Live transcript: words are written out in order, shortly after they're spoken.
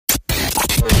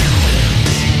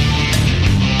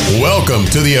Welcome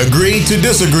to the Agree to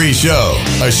Disagree Show,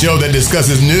 a show that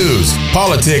discusses news,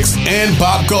 politics, and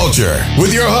pop culture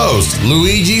with your host,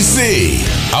 Luigi C.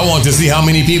 I want to see how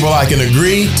many people I can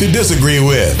agree to disagree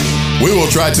with. We will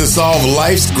try to solve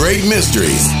life's great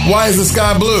mysteries. Why is the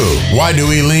sky blue? Why do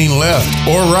we lean left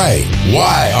or right?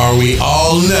 Why are we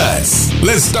all nuts?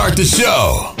 Let's start the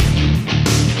show.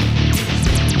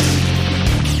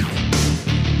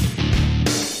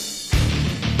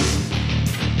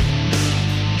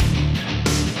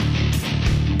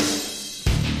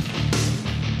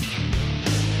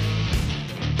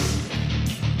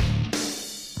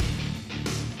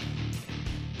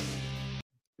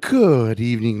 Good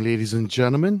evening, ladies and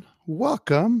gentlemen.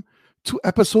 Welcome to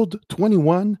episode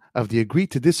 21 of the Agree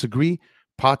to Disagree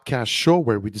podcast show,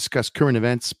 where we discuss current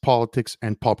events, politics,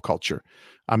 and pop culture.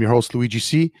 I'm your host, Luigi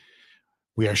C.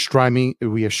 We are streaming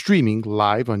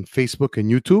live on Facebook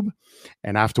and YouTube,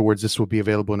 and afterwards, this will be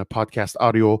available in a podcast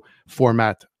audio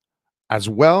format as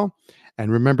well.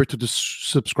 And remember to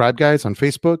subscribe, guys, on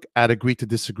Facebook at Agree to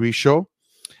Disagree show.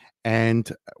 And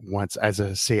once, as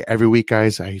I say every week,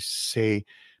 guys, I say,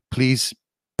 please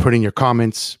put in your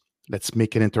comments. Let's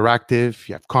make it interactive. If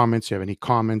you have comments, you have any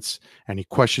comments, any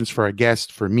questions for our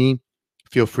guest, for me,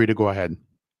 feel free to go ahead.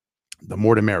 The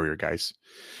more the merrier, guys.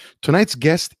 Tonight's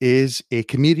guest is a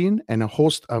comedian and a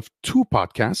host of two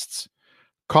podcasts,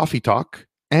 Coffee Talk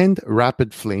and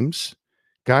Rapid Flames.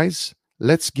 Guys,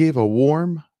 let's give a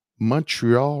warm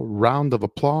Montreal round of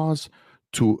applause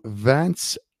to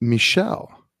Vance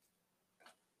Michel.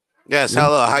 Yes,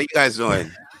 hello. How you guys doing?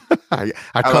 I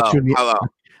caught you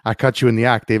in the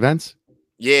act, Vance?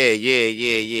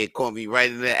 Yeah. Caught me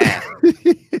right in the act.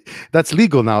 That's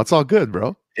legal now. It's all good,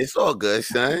 bro. It's all good,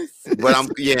 son. But I'm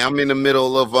in the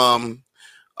middle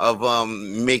of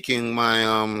making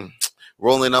my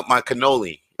rolling up my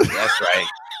cannoli. That's right.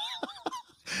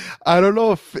 I don't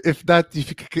know if you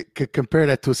could compare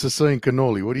that to a Sicilian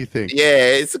cannoli. What do you think?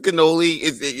 Yeah, it's a cannoli.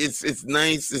 It's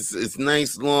nice. It's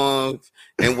nice, long,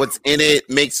 and what's in it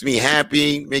makes me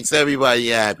happy. Makes everybody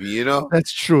happy. You know.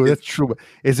 That's true. That's true. But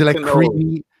is it like cannoli.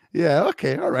 Creamy? Yeah.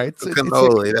 Okay. All right. It's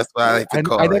cannoli. That's what I like to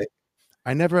call it.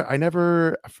 I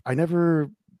never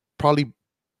probably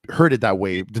heard it that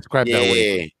way. Described that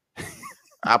way.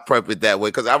 I prep it that way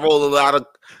because I roll a lot of.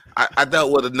 I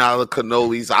dealt with a lot of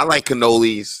cannolis. I like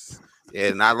cannolis,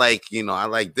 and I like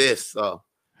this. So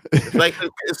it's like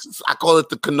I call it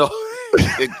the cannoli,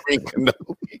 the green cannoli.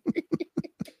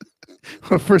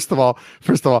 First of all,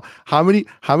 how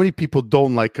many people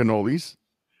don't like cannolis?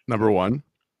 Number one,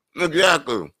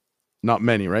 exactly. Not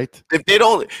many, right? If they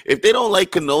don't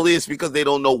like cannoli, it's because they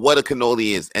don't know what a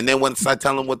cannoli is. And then once I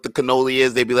tell them what the cannoli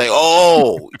is, they be like,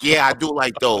 "Oh, yeah, I do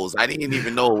like those. I didn't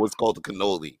even know it was called a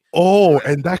cannoli." Oh,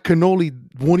 and that cannoli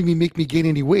won't even make me gain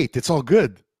any weight. It's all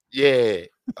good. Yeah.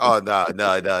 Oh no.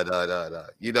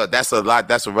 You know, that's a lot.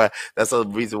 That's a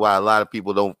reason why a lot of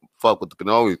people don't fuck with the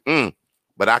cannolis.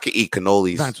 But I can eat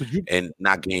cannolis and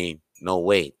not gain no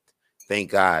weight.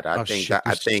 Thank God. I think.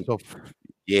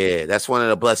 Yeah, that's one of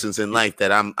the blessings in life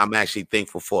that I'm actually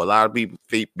thankful for. A lot of people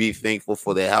be thankful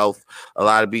for their health. A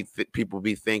lot of people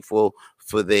be thankful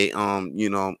for their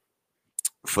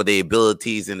for their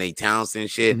abilities and their talents and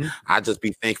shit. Mm-hmm. I just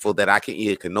be thankful that I can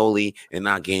eat a cannoli and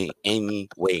not gain any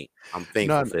weight. I'm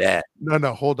thankful for that.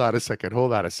 No, hold on a second.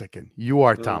 You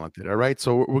are talented, all right?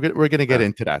 So we're gonna get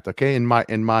into that, okay? In my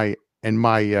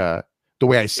the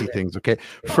way I see things, okay?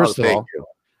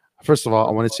 First of all,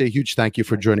 I want to say a huge thank you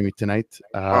for joining me tonight.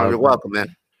 You're welcome,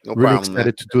 man. No really problem,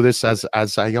 excited to do this. As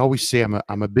I always say,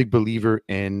 I'm a big believer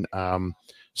in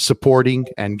supporting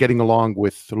and getting along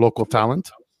with local talent.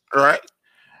 All right.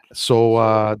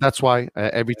 So that's why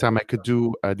every time I could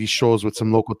do these shows with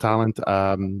some local talent,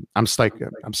 I'm psyched.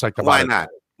 I'm psyched about Why it. not?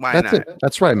 That's it.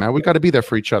 That's right, man. We got to be there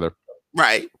for each other.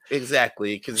 Right.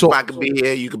 Exactly. Because if I could be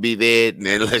here, you could be there, and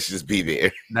then let's just be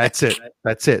there. That's it.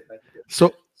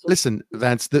 So. Listen,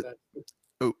 Vance.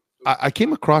 I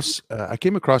came across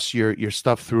your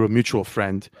stuff through a mutual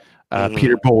friend,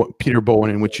 Peter Bowen,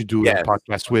 in which you do a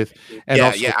podcast with. And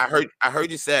I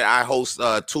heard you said I host 2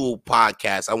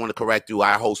 podcasts. I want to correct you.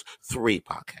 I host 3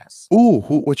 podcasts. Ooh,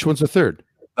 which one's the third?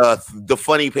 The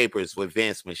Funny Papers with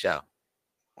Vance Michel.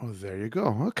 Oh, there you go.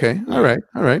 Okay, all right.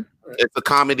 It's a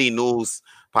comedy news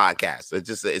podcast.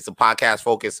 It's a podcast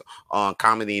focused on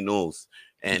comedy news.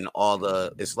 And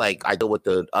it's like I deal with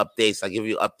the updates. I give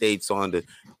you updates on the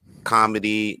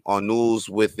comedy, on news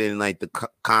within like the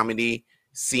comedy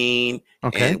scene,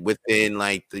 and within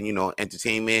like the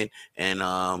entertainment, and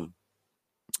I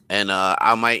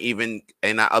might even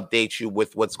I update you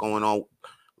with what's going on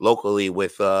locally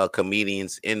with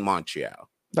comedians in Montreal.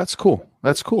 That's cool.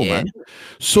 That's cool, Yeah. man.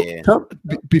 So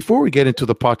before we get into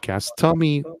the podcast, tell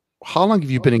me, how long have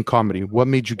you been in comedy? What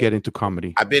made you get into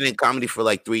comedy? I've been in comedy for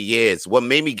like 3 years. What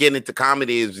made me get into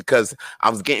comedy is because I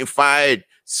was getting fired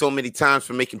so many times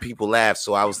for making people laugh.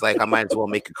 So I was like, I might as well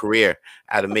make a career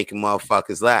out of making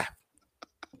motherfuckers laugh.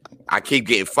 I keep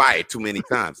getting fired too many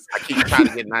times. I keep trying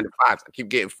to get 9 to 5s. I keep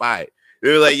getting fired.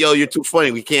 They're like, yo, you're too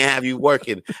funny. We can't have you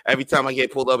working. Every time I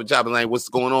get pulled up a job, I'm like, what's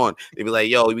going on? They be like,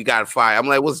 yo, we got to fire. I'm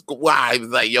like, why? He's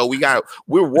like, yo,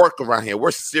 we're working around here.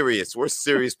 We're serious. We're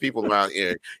serious people around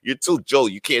here. You're too Joe.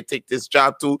 You can't take this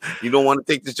job too. You don't want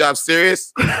to take this job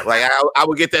serious? Like, I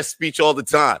would get that speech all the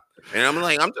time. And I'm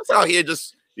like, I'm just out here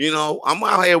I'm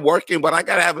out here working, but I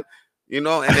got to have and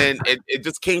then it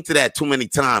just came to that too many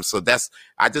times. So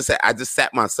I just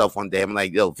sat myself one day. I'm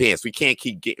like, yo, Vance, we can't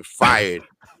keep getting fired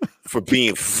for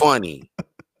being funny.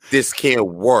 This can't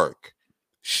work.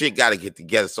 Shit got to get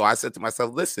together. So I said to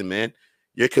myself, listen, man,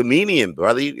 you're a comedian,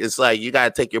 brother. It's like you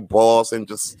got to take your balls and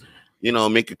just,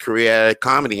 make a career out of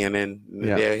comedy. And then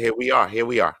here we are.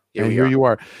 Here you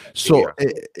are. So,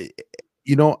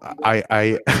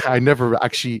 I never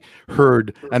actually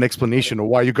heard an explanation of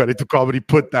why you got into comedy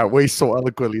put that way so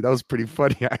eloquently. That was pretty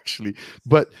funny, actually.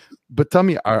 But tell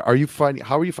me, are you finding?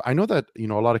 How are you? I know that a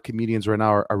lot of comedians right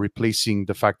now are replacing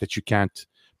the fact that you can't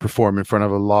perform in front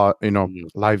of a lot,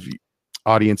 live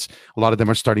audience. A lot of them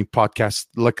are starting podcasts.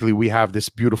 Luckily, we have this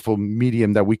beautiful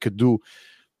medium that we could do.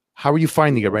 How are you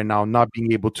finding it right now? Not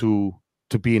being able to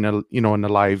be in a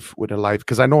live,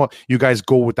 because I know you guys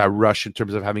go with that rush in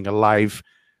terms of having a live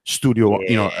studio,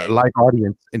 a live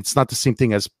audience, and it's not the same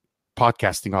thing as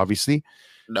podcasting, obviously.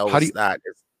 No, it's not.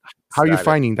 How are you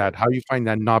finding that? How are you finding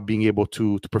that not being able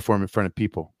to perform in front of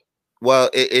people? Well,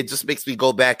 it just makes me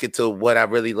go back into what I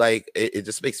really like. It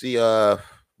just makes me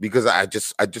because I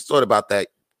just thought about that.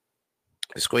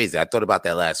 It's crazy. I thought about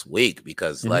that last week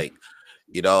because I like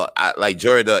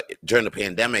during the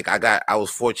pandemic, I was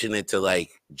fortunate to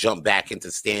jump back into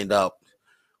stand up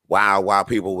while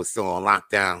people were still on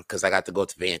lockdown because I got to go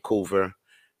to Vancouver,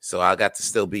 so I got to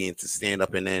still be into stand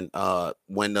up. And then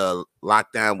when the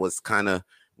lockdown was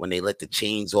when they let the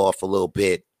chains off a little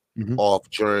bit off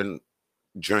during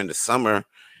the summer,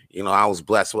 I was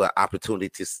blessed with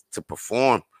opportunities to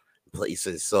perform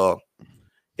places. So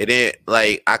it didn't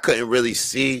I couldn't really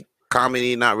see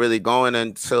comedy not really going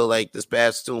until this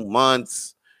past 2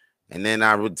 months, and then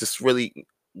I would just really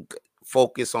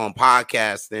focus on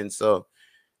podcasting. So,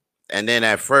 and then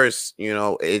at first,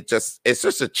 it's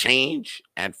just a change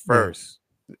at first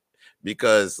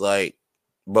because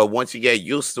but once you get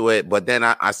used to it, but then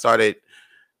I started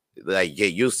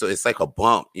get used to it. It's like a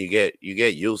bump. You get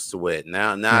used to it.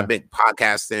 Now I've been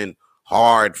podcasting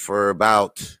hard for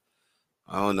about,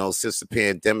 I don't know, since the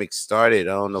pandemic started.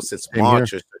 I don't know, since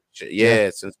March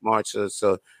since March.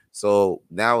 So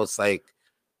now it's all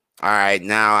right,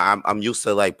 now I'm used to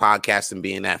podcasting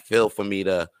being that feel for me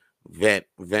to vent,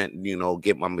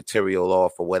 get my material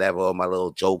off or whatever, or my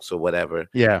little jokes or whatever.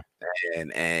 Yeah.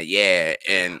 And I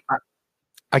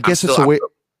guess it's a way.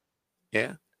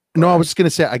 Yeah. No, I was just gonna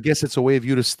say, I guess it's a way of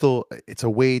you to still. It's a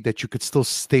way that you could still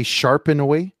stay sharp in a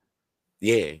way.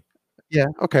 Yeah. Yeah.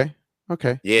 Okay.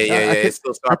 Yeah. It's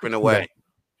still sharp in a way.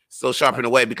 Still sharp in a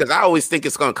way because I always think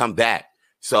it's gonna come back.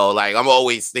 So I'm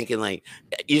always thinking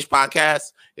each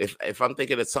podcast, if I'm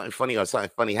thinking of something funny or something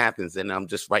funny happens, and I'm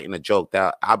just writing a joke,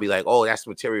 that I'll be like, oh, that's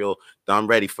material that I'm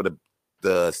ready for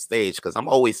the stage, because I'm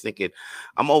always thinking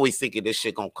this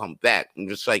shit gonna come back. I'm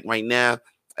just right now,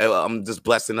 I'm just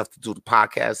blessed enough to do the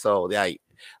podcast, so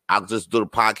I'll just do the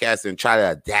podcast and try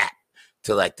to adapt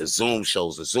to the Zoom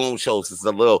shows. The Zoom shows is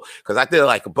a little, because I did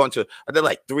I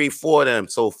did 3-4 of them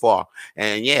so far,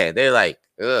 and they're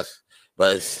ugh.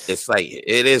 But it's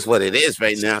it is what it is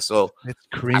right now. So it's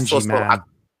cringy, man.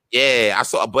 I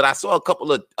saw a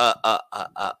couple of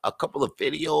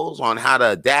videos on how to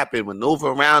adapt and maneuver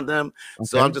around them. Okay.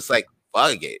 So I'm just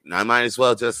fuck it. I might as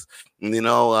well just learn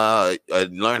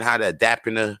how to adapt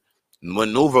and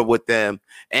maneuver with them.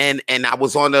 And I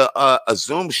was on a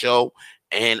Zoom show,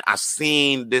 and I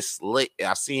seen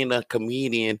a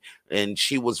comedian, and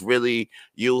she was really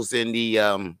using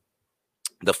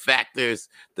the factors,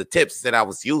 the tips that I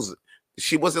was using.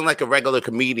 She wasn't like a regular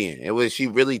comedian. She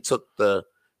really took the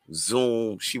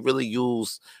Zoom. She really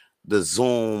used the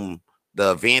Zoom,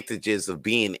 the advantages of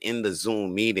being in the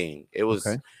Zoom meeting. It was,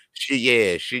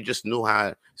 she just knew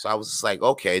how. So I was just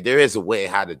okay, there is a way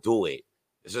how to do it.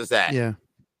 It's just that,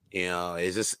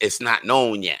 it's not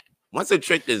known yet. Once the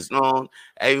trick is known,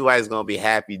 everybody's going to be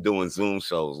happy doing Zoom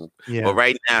shows. Yeah. But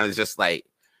right now, it's just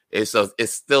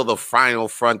it's still the final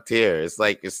frontier. It's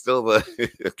like it's still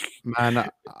the man.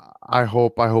 I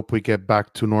hope we get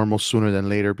back to normal sooner than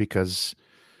later, because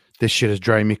this shit is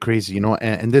driving me crazy, you know.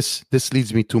 And this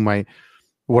leads me to my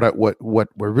what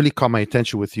really caught my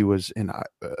attention with you is, and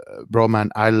bro, man,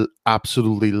 I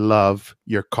absolutely love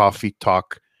your Coffee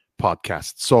Talk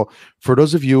podcast. So for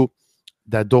those of you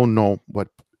that don't know what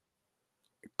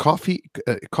Coffee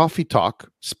Talk,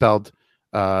 spelled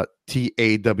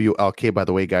TAWLK, by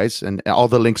the way, guys, and all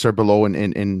the links are below.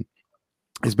 In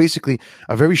is basically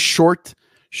a very short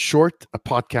a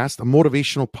podcast, a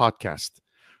motivational podcast.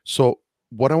 So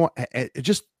what I want,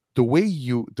 just the way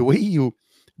you do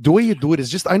it is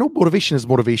just, I know motivation is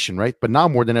motivation, right? But now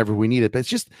more than ever we need it. But it's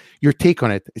just your take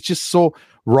on it. It's just so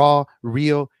raw,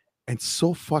 real, and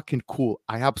so fucking cool.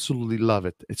 I absolutely love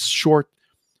it. It's short,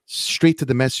 straight to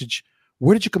the message.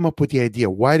 Where did you come up with the idea?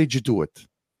 Why did you do it?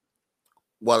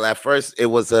 Well, at first it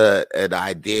was an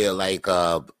idea, like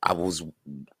I was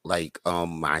like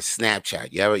my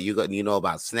Snapchat. You know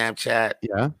about Snapchat?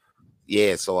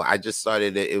 Yeah. So I just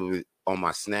started it was on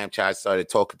my Snapchat. I started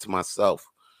talking to myself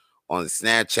on the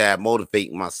Snapchat,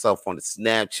 motivating myself on the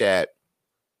Snapchat.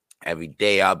 Every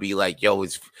day I'll be like, yo,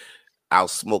 I'll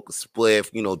smoke a spliff,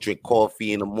 you know, drink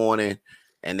coffee in the morning,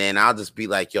 and then I'll just be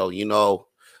like, yo, you know,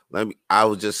 I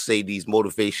would just say these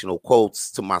motivational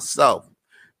quotes to myself.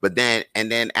 But then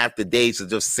after days of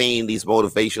just saying these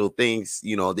motivational things,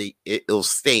 you know, it'll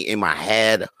stay in my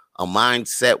head. A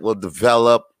mindset will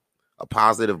develop, a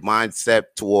positive mindset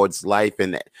towards life,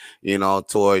 and, you know,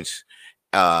 towards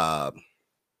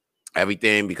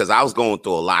everything, because I was going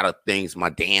through a lot of things,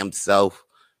 my damn self,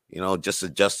 you know, just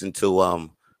adjusting to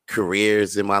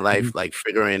careers in my life, like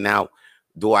figuring out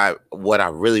what I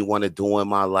really want to do in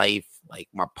my life. Like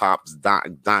my pops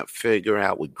not figuring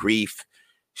out with grief,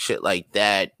 shit like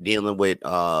that, dealing with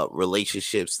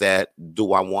relationships that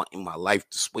do I want in my life,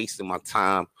 just wasting my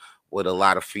time with a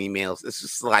lot of females. It's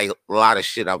just like a lot of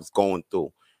shit I was going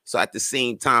through. So at the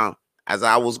same time, as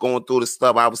I was going through the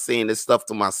stuff, I was saying this stuff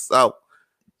to myself.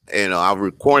 You know, I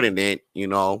recorded it, you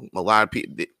know, a lot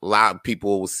of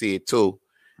people will see it too.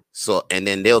 So, and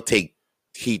then they'll take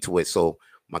heed to it. So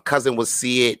my cousin would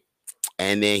see it,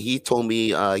 and then he told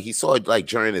me he saw it like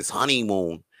during his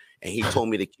honeymoon, and he told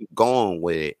me to keep going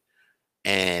with it.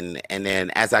 And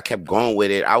then as I kept going with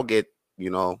it, I'll get,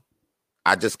 you know,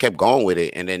 I just kept going with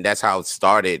it. And then that's how it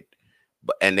started.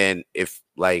 And then if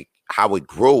like how it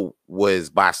grew was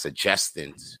by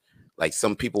suggestions. Like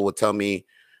some people would tell me,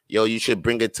 yo, you should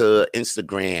bring it to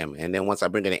Instagram. And then once I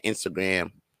bring it to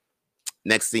Instagram,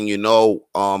 next thing you know,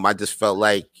 I just felt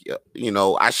like, you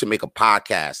know, I should make a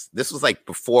podcast. This was like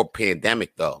before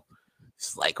pandemic though.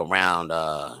 It's like around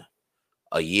a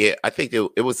year. I think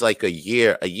it was like a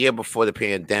year before the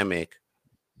pandemic.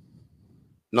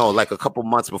 No, like a couple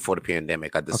months before the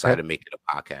pandemic, I decided to make it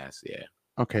a podcast. Yeah.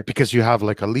 Okay, because you have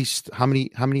like at least how many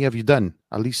have you done?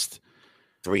 At least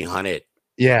 300.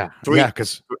 Yeah. Yeah,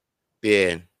 because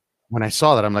when I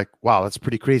saw that, I'm like, wow, that's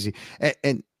pretty crazy.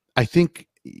 And I think,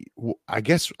 I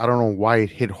guess, I don't know why it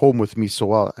hit home with me so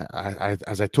well. I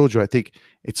as I told you, I think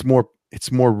it's more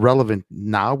relevant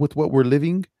now with what we're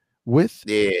living with.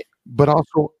 Yeah. But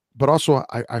also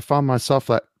I found myself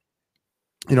that,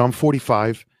 you know, I'm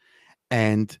 45,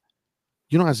 and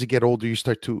you know, as you get older, you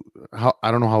start to,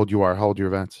 I don't know how old you are. How old are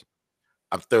your Vance?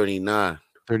 I'm 39.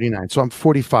 39. So I'm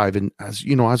 45. And as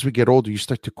you know, as we get older, you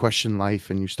start to question life,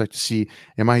 and you start to see,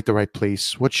 am I at the right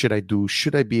place? What should I do?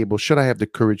 Should I have the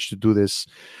courage to do this?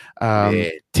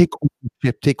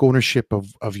 Take ownership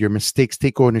of your mistakes,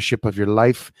 take ownership of your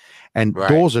life. And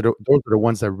those are the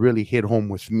ones that really hit home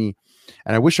with me.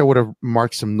 And I wish I would have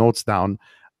marked some notes down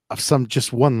of some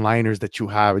just one-liners that you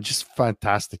have. It's just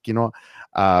fantastic. You know,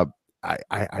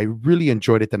 I really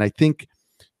enjoyed it. And I think,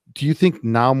 do you think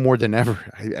now more than ever?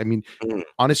 I mean,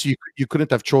 honestly, you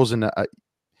couldn't have chosen a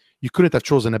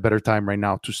better time right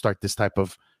now to start this type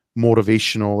of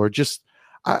motivational, or just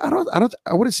I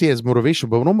wouldn't say as motivational,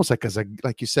 but almost like as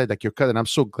like you said, like your cousin. I'm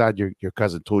so glad your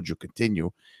cousin told you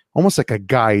continue, almost like a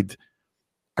guide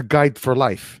for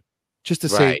life, just to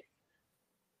say,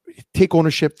 take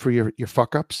ownership for your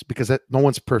fuck ups, because no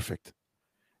one's perfect.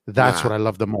 That's what I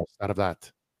love the most out of that.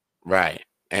 Right.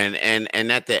 And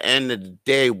at the end of the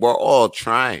day, we're all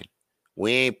trying.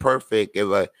 We ain't perfect,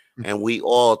 and we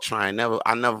all trying.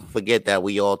 I'll never forget that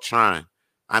we all trying.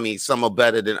 I mean, some are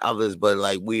better than others, but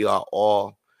like we're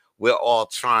all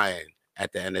trying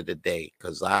at the end of the day.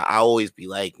 Because I always be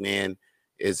like, man,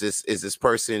 is this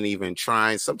person even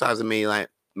trying? Sometimes it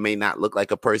may not look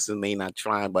like a person may not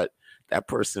trying, but that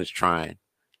person's trying.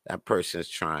 That person's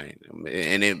trying,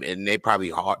 and they probably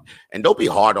hard. And don't be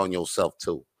hard on yourself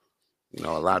too. You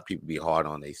know, a lot of people be hard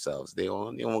on themselves. They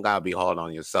don't gotta be hard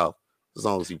on yourself as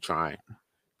long as you're trying.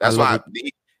 That's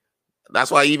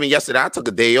why even yesterday I took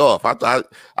a day off.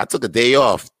 I took a day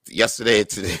off yesterday and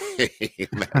today.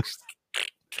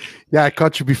 Yeah, I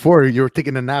caught you before. You were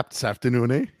taking a nap this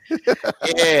afternoon, eh?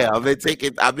 Yeah, I've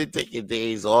been taking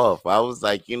days off. I was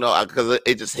like, you know, because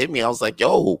it just hit me. I was like,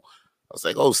 oh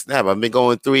snap! I've been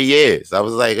going 3 years. I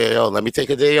was like, yo, let me take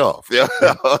a day off.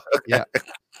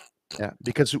 Yeah,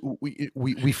 because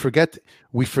we forget.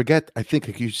 I think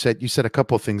like you said a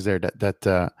couple of things there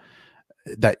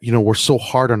that you know, we're so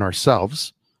hard on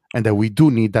ourselves, and that we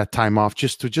do need that time off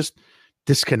just to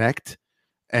disconnect,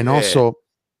 and also,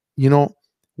 you know,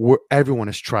 everyone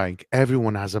is trying.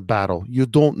 Everyone has a battle. You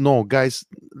don't know, guys.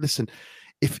 Listen,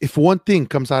 if one thing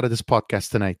comes out of this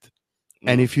podcast tonight,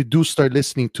 and if you do start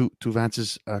listening to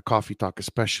Vance's coffee talk,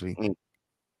 especially,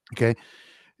 okay,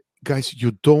 guys,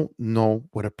 you don't know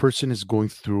what a person is going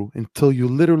through until you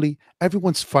literally.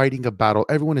 Everyone's fighting a battle.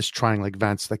 Everyone is trying, like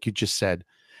Vance, like you just said.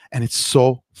 And it's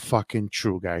so fucking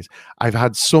true, guys. I've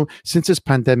had since this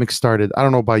pandemic started, I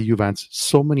don't know about you, Vance,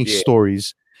 so many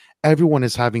stories. Everyone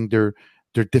is having their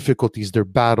difficulties, their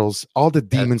battles. All the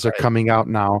demons are coming out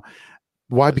now.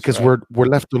 Why? Because we're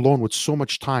left alone with so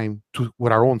much time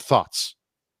with our own thoughts.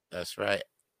 That's right.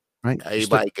 Right?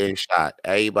 Everybody getting shot.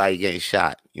 Everybody getting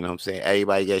shot. You know what I'm saying?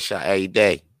 Everybody gets shot every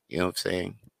day. You know what I'm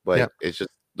saying? But it's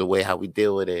just the way how we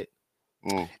deal with it.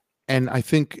 And I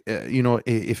think, you know,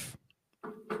 if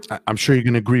I'm sure you're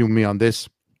going to agree with me on this,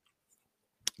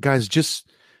 guys, just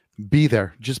be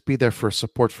there. Just be there for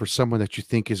support for someone that you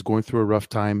think is going through a rough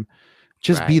time.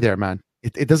 Just be there, man.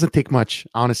 It doesn't take much.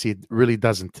 Honestly, it really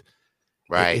doesn't.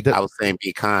 Right. I was saying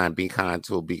be kind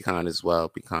too. Be kind as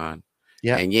well. Be kind.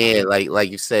 Yeah. And yeah,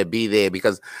 like you said, be there,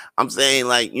 because I'm saying,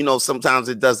 like, you know, sometimes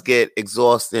it does get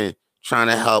exhausting trying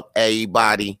to help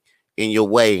everybody in your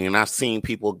way. And I've seen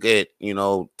people get, you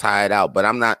know, tired out, but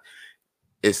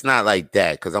it's not like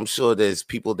that, because I'm sure there's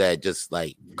people that just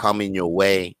like come in your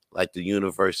way, like the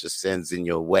universe just sends in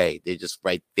your way. They're just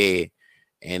right there.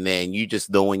 And then you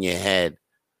just know in your head,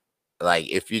 like,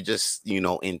 if you're just, you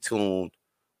know, in tune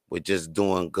with just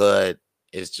doing good,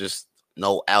 it's just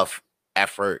no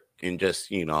effort in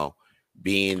just, you know,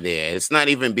 being there. It's not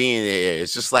even being there.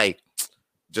 It's just like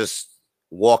just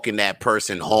walking that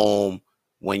person home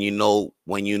when you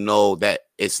know that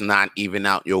it's not even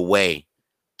out your way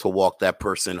to walk that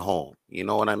person home. You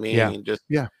know what I mean?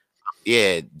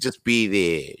 Yeah. Just be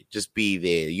there. Just be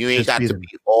there. You ain't got to be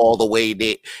all the way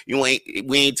there.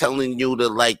 We ain't telling you to,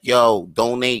 like, yo,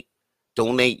 donate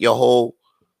your whole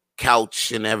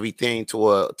couch and everything to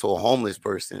a homeless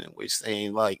person. We're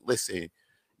saying, like, listen,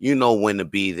 you know when to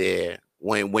be there.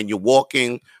 When you're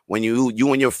walking, when you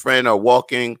and your friend are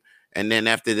walking, and then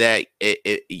after that,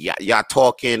 y'all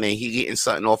talking and he getting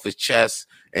something off his chest,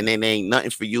 and then ain't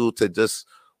nothing for you to just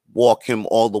walk him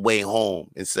all the way home,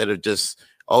 instead of just,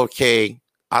 okay,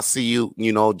 I'll see you,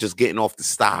 you know, just getting off the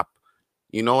stop.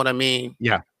 You know what I mean?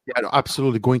 Yeah,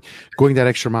 absolutely. Going that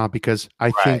extra mile, because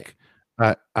I think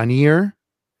an ear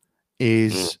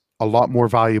is a lot more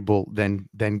valuable than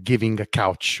giving a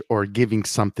couch or giving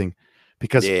something,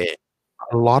 because a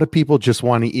lot of people just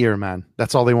want an ear, man.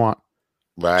 That's all they want.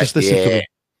 Right. Just listen to me.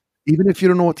 Even if you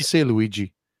don't know what to say,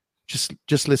 Luigi,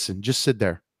 just listen. Just sit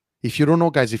there. If you don't know,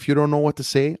 guys, if you don't know what to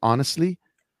say, honestly,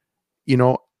 you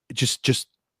know, just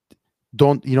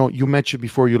don't, you know, you mentioned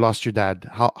before you lost your dad.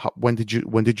 When did you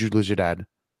lose your dad?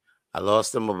 I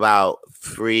lost him about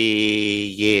 3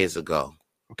 years ago.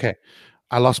 Okay.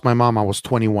 I lost my mom. I was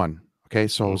 21. Okay.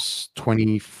 So it was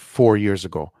 24 years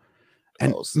ago.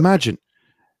 And imagine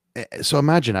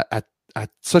at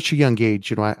such a young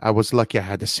age, you know, I was lucky. I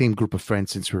had the same group of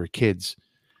friends since we were kids.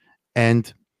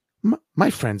 And my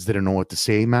friends didn't know what to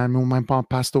say, man. When my mom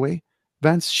passed away,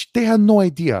 Vance, they had no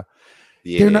idea.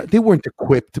 Yeah. They weren't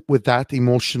equipped with that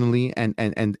emotionally and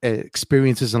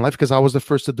experiences in life, because I was the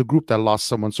first of the group that lost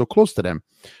someone so close to them.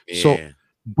 Yeah. So,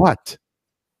 but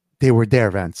they were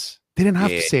there, Vance. They didn't have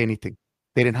to say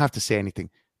anything.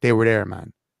 They were there,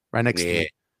 man. Right next to me.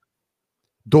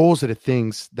 Those are the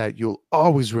things that you'll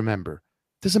always remember.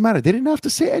 Doesn't matter. They didn't have to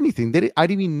say anything. I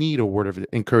didn't even need a word of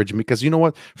encouragement, because you know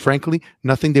what? Frankly,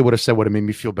 nothing they would have said would have made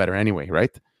me feel better anyway, right?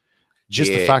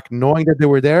 Just the fact, knowing that they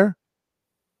were there,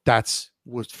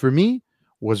 for me,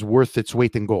 was worth its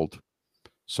weight in gold.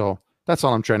 So that's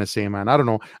all I'm trying to say, man. I don't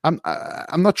know.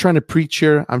 I'm not trying to preach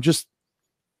here. I'm just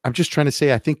trying to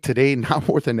say, I think today, now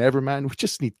more than ever, man, we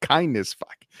just need kindness.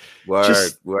 Fuck.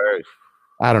 Word.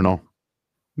 I don't know.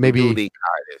 Maybe. We do need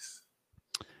kindness.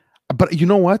 But you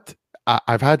know what?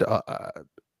 I've had.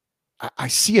 I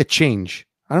see a change.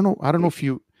 I don't know if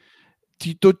you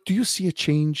do you see a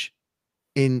change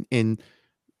in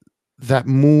that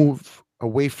move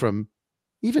away from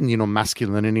even,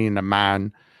 masculinity in a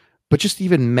man, but just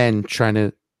even men trying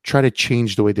to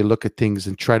change the way they look at things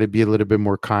and try to be a little bit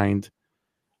more kind.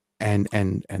 And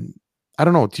I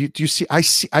don't know. Do you see? I'm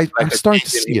starting to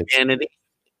see it.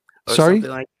 Sorry,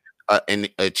 like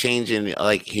a change in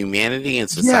like humanity and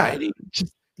society.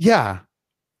 Yeah.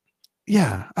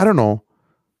 I don't know.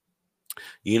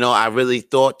 I really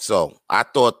thought so. I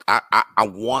thought I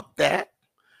want that.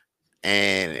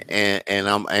 And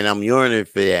I'm yearning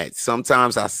for that.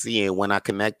 Sometimes I see it when I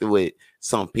connected with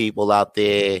some people out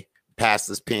there past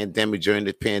this pandemic, during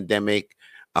the pandemic.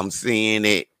 I'm seeing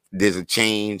it. There's a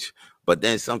change, but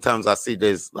then sometimes I see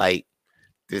there's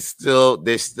still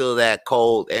that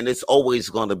cold, and it's always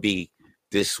going to be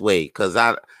this way because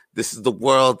this is the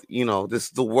world. This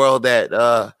is the world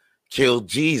that killed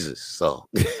Jesus. So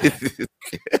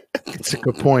it's a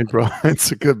good point, bro.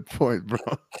 It's a good point,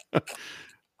 bro.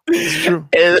 It's true.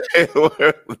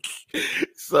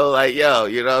 So yo,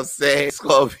 you know what I'm saying? It's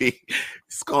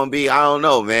gonna be, I don't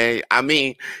know, man. I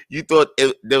mean, you thought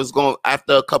there was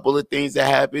after a couple of things that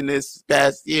happened this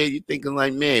past year, you thinking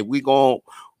man,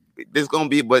 there's gonna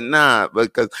be, but nah,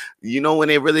 because when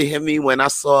it really hit me when I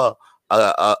saw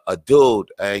a dude,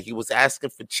 he was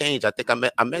asking for change. I think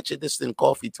I mentioned this in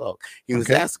Coffee Talk. He was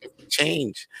asking for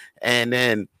change, and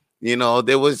then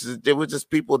there was just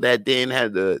people that didn't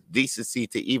have the decency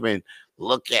to even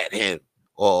look at him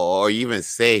or even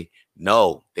say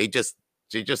no. They just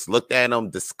looked at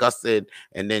him disgusted,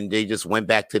 and then they just went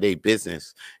back to their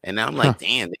business. And I'm like,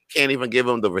 damn, they can't even give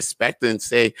him the respect and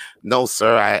say, no,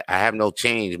 sir, I have no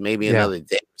change. Maybe another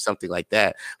day, something like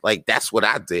that. Like, that's what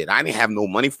I did. I didn't have no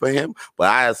money for him, but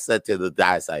I said to the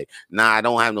guys, nah, I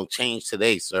don't have no change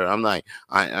today, sir. I'm like,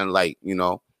 I'm like,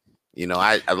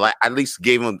 I at least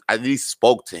gave him, at least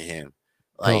spoke to him.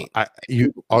 Like,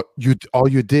 all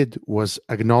you did was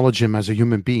acknowledge him as a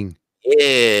human being.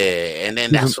 Yeah, and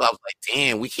then that's why I was like,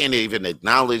 damn, we can't even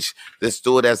acknowledge this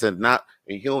dude as not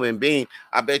a human being.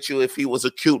 I bet you if he was a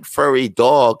cute furry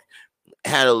dog,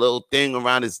 had a little thing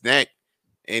around his neck,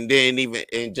 and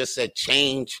just said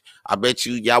change, I bet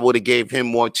you y'all would have gave him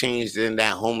more change than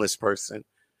that homeless person.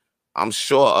 I'm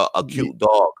sure a cute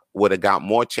dog would have got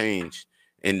more change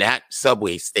in that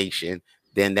subway station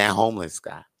than that homeless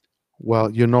guy. Well,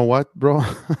 you know what, bro?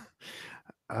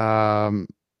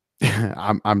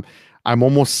 I'm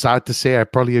almost sad to say I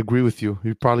probably agree with you.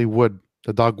 You probably would.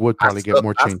 The dog would probably get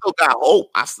more change. I still got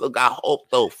hope. I still got hope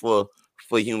though for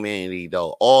humanity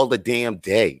though. All the damn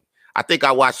day. I think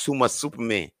I watched too much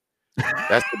Superman.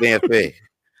 That's the damn thing.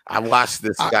 I watched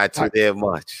this guy too damn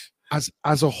much.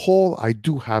 As a whole, I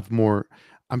do have more.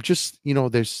 I'm just,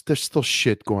 there's still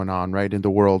shit going on, right, in the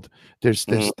world. There's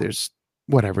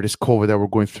whatever, this COVID that we're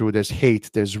going through. There's hate.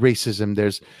 There's racism.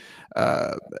 There's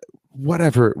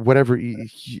whatever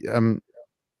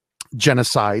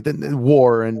genocide and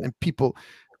war and people,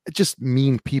 just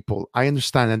mean people. I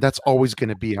understand, and that's always going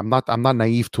to be. I'm not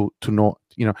naive to know,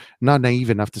 not naive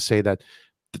enough to say that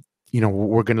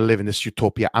we're going to live in this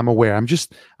utopia. I'm aware. I'm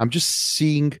just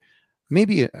seeing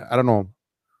maybe, I don't know,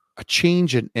 a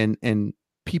change in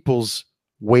people's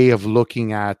way of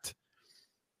looking at,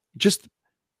 just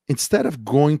instead of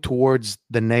going towards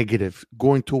the negative,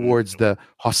 going towards the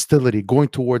hostility, going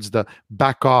towards the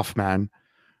back off, man,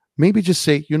 maybe just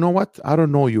say, you know what? I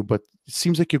don't know you, but it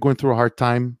seems like you're going through a hard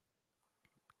time.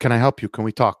 Can I help you? Can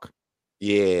we talk?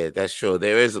 Yeah, that's true.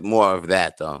 There is more of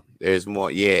that, though. There's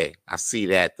more. Yeah, I see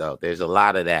that, though. There's a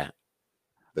lot of that.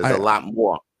 There's a lot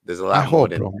more. There's a lot more.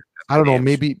 Bro. I don't know.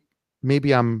 Maybe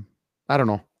I don't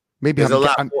know. Maybe there's a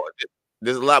lot more.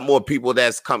 There's a lot more people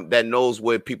that knows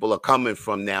where people are coming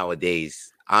from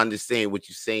nowadays. I understand what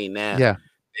you're saying now. Yeah,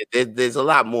 there's a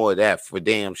lot more of that for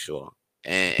damn sure.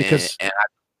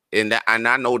 And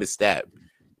I noticed that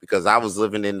because I was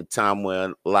living in a time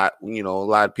where a lot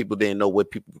of people didn't know where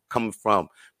people were coming from.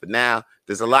 But now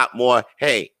there's a lot more.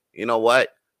 Hey, you know what?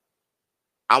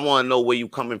 I want to know where you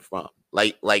coming from.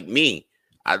 Like me.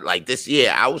 This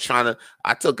year,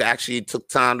 I took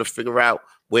time to figure out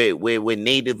where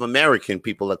Native American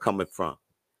people are coming from,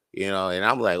 and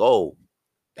I'm like, oh,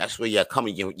 that's where y'all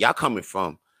coming. Y'all coming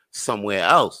from somewhere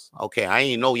else. Okay, I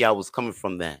didn't know y'all was coming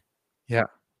from that. Yeah,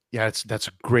 that's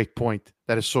a great point.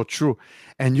 That is so true,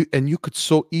 and you could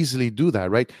so easily do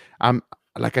that, right?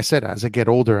 Like I said, as I get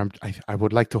older, I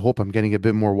would like to hope I'm getting a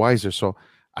bit more wiser. So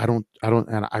I don't,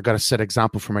 and I got to set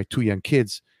example for my 2 young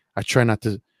kids. I try not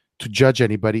to judge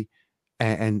anybody.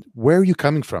 And where are you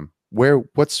coming from?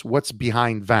 What's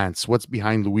behind Vance? What's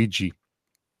behind Luigi?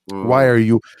 Why are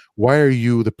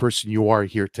you the person you are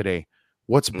here today?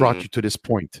 What's brought you to this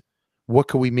point? What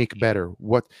can we make better?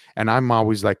 And I'm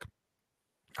always like,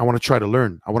 I want to try to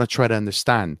learn. I want to try to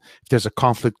understand if there's a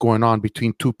conflict going on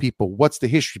between two people. What's the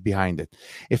history behind it?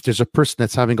 If there's a person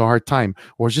that's having a hard time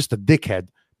or just a dickhead,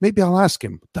 maybe I'll ask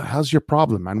him, what the hell's your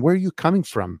problem, man? Where are you coming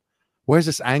from? Where's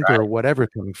this anger or whatever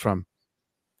coming from?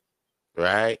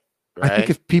 Right. I think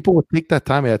if people would take that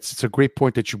time, it's a great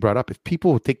point that you brought up. If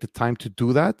people would take the time to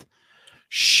do that,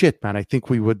 shit, man, I think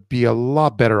we would be a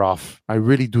lot better off. I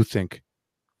really do think.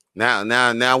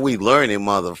 Now we learning,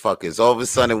 motherfuckers. All of a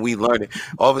sudden we learning.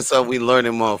 All of a sudden we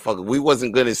learning, motherfuckers. We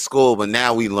wasn't good at school, but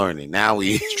now we learning. Now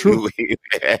we. It's true.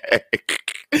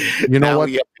 You know what?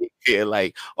 Here,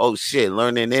 like, oh shit,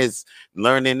 learning is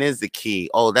the key.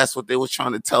 Oh, that's what they were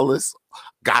trying to tell us.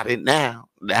 Got it now.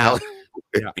 Now.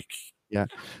 Yeah.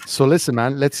 So listen,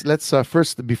 man. Let's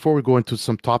first, before we go into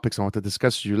some topics I want to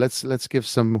discuss with you, let's give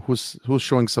some who's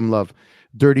showing some love.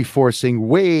 Dirty Four saying,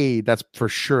 "Way," that's for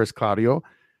sure is Claudio.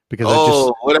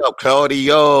 Because what up,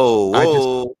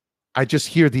 Claudio? I just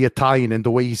hear the Italian and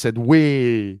the way he said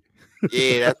 "way."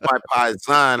 Yeah, that's my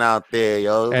paisan out there,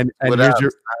 yo. And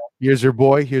here's your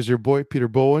boy, Peter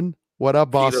Bowen. What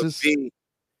up, bosses?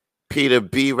 Peter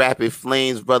B, Rapid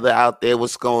Flames, brother out there.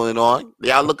 What's going on?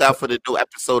 Y'all look out for the new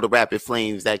episode of Rapid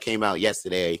Flames that came out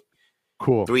yesterday.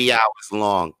 Cool. 3 hours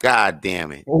long. God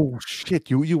damn it. Oh shit!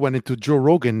 You went into Joe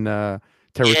Rogan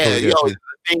territory. Yeah, yo.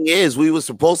 The thing is,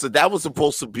 that was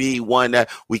supposed to be one that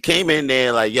we came in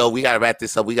there like, yo, we gotta wrap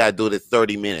this up. We gotta do it in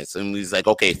 30 minutes. And he's like,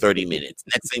 okay, 30 minutes.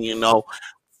 Next thing you know,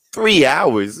 3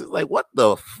 hours. It's like, what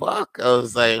the fuck? I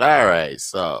was like, all right,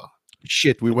 so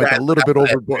shit, we went a little bit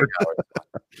overboard.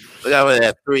 Look at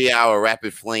that 3 hour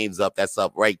Rapid Flames up. That's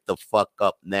up right the fuck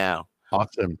up now.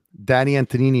 Awesome. Danny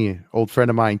Antonini, old friend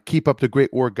of mine. Keep up the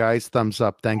great work, guys. Thumbs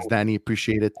up. Thanks, Danny.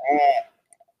 Appreciate it.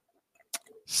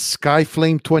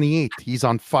 Skyflame 28. He's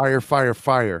on fire.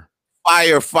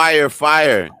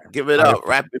 Give it up.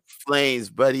 Rapid Flames,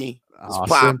 buddy. It's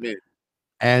popping.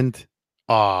 And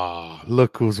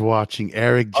look who's watching.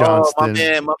 Eric Johnston.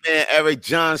 My man Eric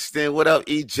Johnston. What up,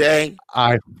 EJ?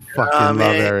 I fucking love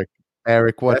Eric.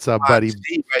 Eric, what's up, buddy?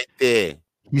 Right there.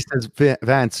 He says,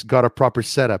 Vance, got a proper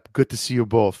setup. Good to see you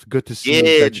both. Good to see you.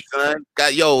 Yeah, son.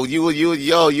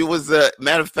 You was a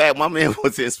matter of fact, my man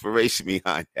was the inspiration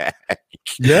behind that.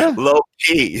 Yeah. Low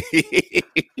key.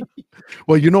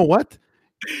 Well, you know what?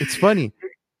 It's funny.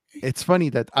 It's funny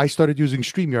that I started using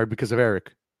StreamYard because of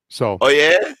Eric. So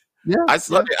yeah? Yeah. I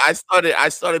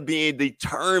started being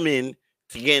determined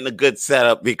to get a good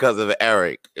setup because of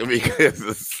Eric.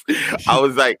 Because I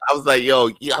was like,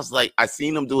 I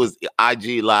seen him do his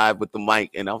IG live with the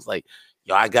mic, and I was like,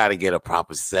 yo, I gotta get a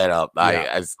proper setup.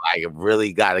 I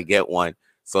really gotta get one.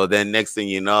 So then next thing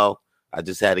you know, I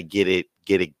just had to get it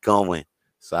going.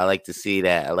 So I like to see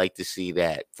that. I like to see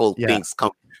that things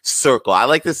come circle. I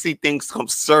like to see things come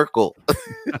circle.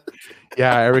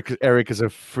 Yeah, Eric is a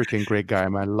freaking great guy,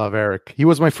 man. I love Eric. He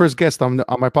was my first guest on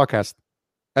my podcast.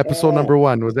 Episode number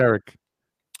 1 was Eric.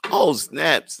 Oh,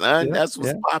 snap, son. Yeah, that's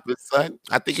what's popping, son.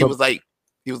 I think he was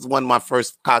one of my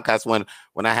first podcasts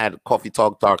when I had Coffee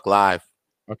Talk Dark Live.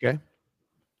 Okay.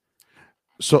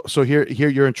 So here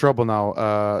you're in trouble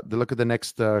now. Look at the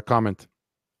next comment.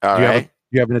 All right.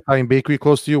 You have an Italian bakery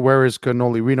close to you. Where is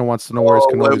cannoli? Reno wants to know where his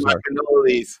cannolis are.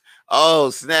 Cannolis. Oh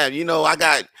snap! You know I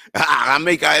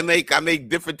make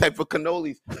different type of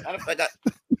cannolis. Matter of fact,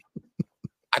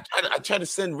 I try to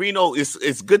send Reno. It's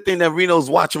a good thing that Reno's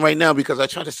watching right now because I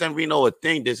try to send Reno a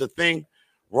thing. There's a thing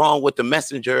wrong with the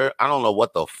messenger. I don't know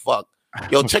what the fuck.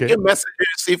 Yo, check your messenger.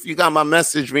 See if you got my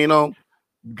message, Reno.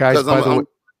 Guys, I'm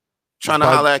trying to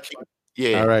holler at you.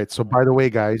 Yeah. All right. So by the way,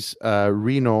 guys,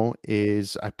 Reno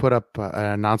is. I put up an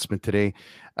announcement today.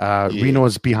 Reno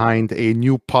is behind a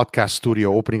new podcast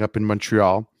studio opening up in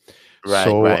Montreal.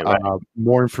 Right.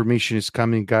 More information is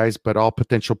coming, guys. But all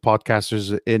potential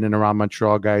podcasters in and around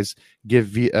Montreal, guys,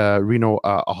 give Reno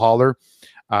a holler.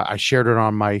 I shared it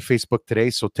on my Facebook today,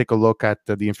 so take a look at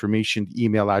the information, the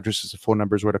email addresses, the phone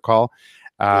numbers, where to call.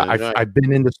 I've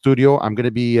been in the studio. I'm going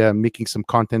to be making some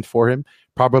content for him.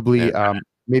 Probably,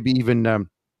 maybe even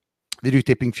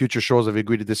videotaping future shows of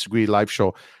Agree to Disagree live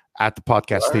show at the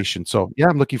podcast station. So yeah,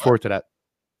 I'm looking forward to that.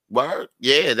 Word?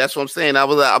 Yeah, that's what I'm saying. That's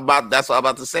what I'm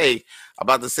about to say. I'm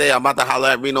about to holler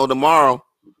at Reno tomorrow.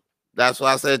 That's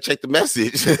why I said check the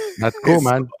message. That's cool,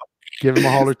 man. Give him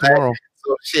a holler tomorrow.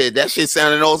 So shit, that shit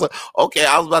sounded also okay.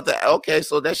 I was about to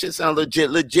so that shit sound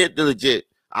legit.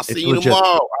 I'll see you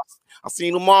tomorrow. I'll see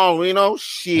you tomorrow, Reno.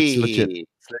 Shit.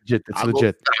 It's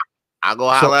legit. I'll go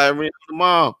holler at Reno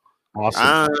tomorrow. Awesome.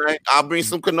 All right, I'll bring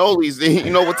some cannolis.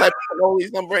 You know what type of cannolis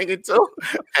I'm bringing too?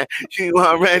 You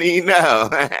already know.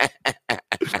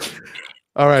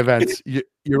 All right, Vance, you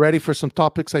ready for some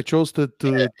topics I chose to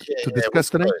discuss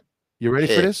today? Good. You ready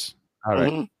for this? All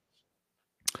right.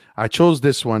 I chose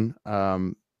this one.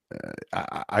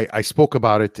 I spoke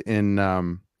about it in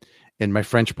my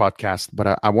French podcast,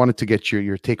 but I wanted to get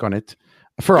your take on it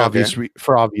for obvious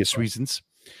reasons.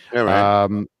 All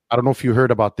right. I don't know if you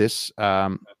heard about this.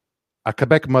 A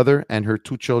Quebec mother and her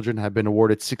 2 children have been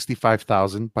awarded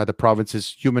 $65,000 by the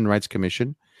province's Human Rights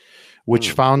Commission,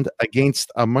 which found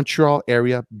against a Montreal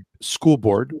area school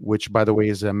board, which, by the way,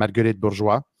 is Marguerite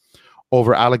Bourgeois,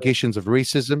 over allegations of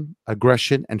racism,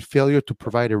 aggression, and failure to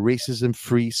provide a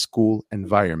racism-free school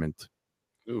environment.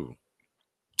 Ooh.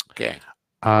 Okay.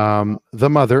 The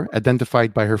mother,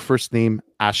 identified by her first name,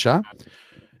 Asha,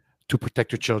 to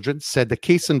protect her children, said the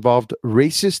case involved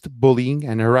racist bullying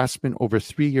and harassment over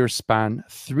 3-year span,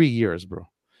 3 years, bro,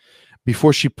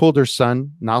 before she pulled her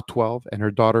son, now 12, and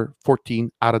her daughter,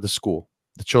 14, out of the school.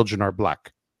 The children are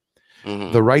Black.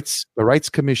 The Rights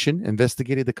Commission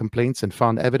investigated the complaints and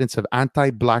found evidence of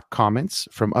anti-Black comments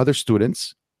from other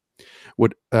students,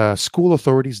 with school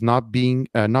authorities not doing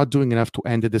enough to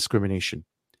end the discrimination.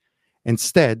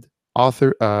 Instead,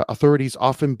 authorities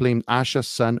often blamed Asha's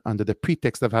son under the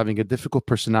pretext of having a difficult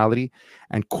personality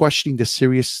and questioning the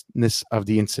seriousness of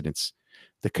the incidents.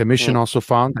 The commission also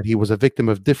found that he was a victim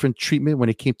of different treatment when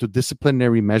it came to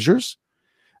disciplinary measures,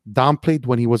 downplayed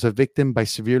when he was a victim by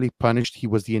severely punished. He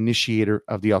was the initiator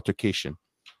of the altercation.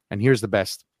 And here's the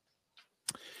best.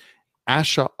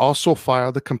 Asha also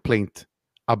filed a complaint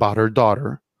about her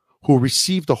daughter, who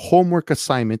received a homework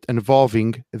assignment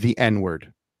involving the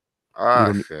N-word.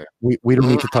 We don't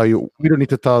need to tell you. We don't need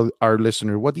to tell our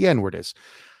listener what the N-word is.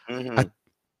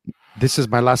 This is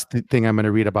my last thing I'm going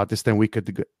to read about this. Then we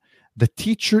could. The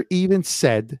teacher even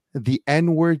said the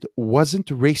N-word wasn't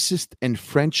racist in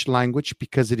French language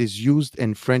because it is used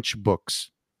in French books.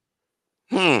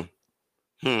 Okay.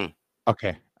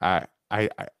 I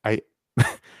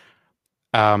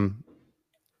don't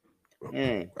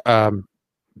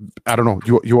know.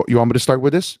 You want me to start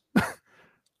with this?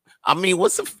 I mean,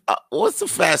 what's the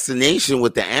fascination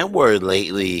with the N-word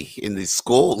lately in these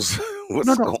schools?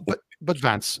 But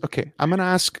Vance, okay, I'm gonna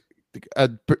ask.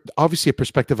 Obviously, a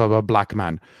perspective of a Black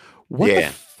man. What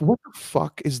the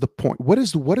fuck is the point? What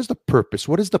is the purpose?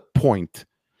 What is the point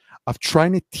of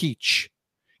trying to teach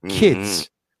kids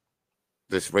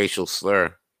this racial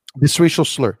slur?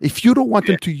 If you don't want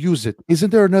them to use it,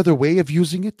 isn't there another way of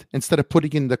using it instead of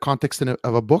putting it in the context of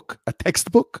a book, a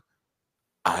textbook?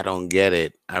 I don't get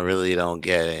it. I really don't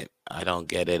get it. I don't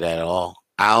get it at all.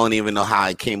 I don't even know how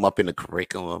it came up in the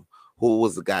curriculum. Who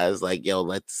was the guy who's like, yo,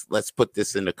 let's put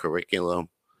this in the curriculum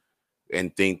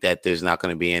and think that there's not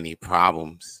going to be any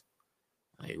problems.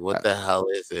 Like, what the hell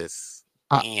is this?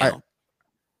 Damn.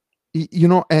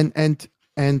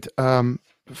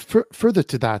 Further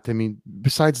to that, I mean,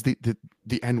 besides the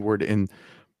N-word in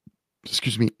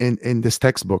this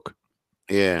textbook,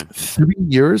 3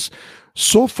 years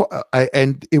so far,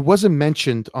 and it wasn't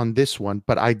mentioned on this one,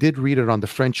 but I did read it on the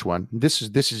French one. This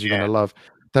is you're gonna love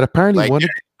that. Apparently, I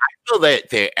feel that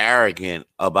they're arrogant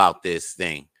about this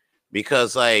thing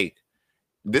because, like,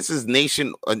 this is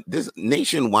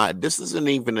nationwide. This isn't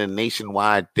even a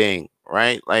nationwide thing,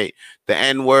 right? Like the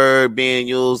N-word being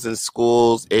used in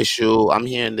schools issue. I'm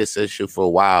hearing this issue for a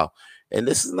while, and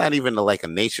this is not even like a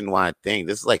nationwide thing.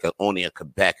 This is like only a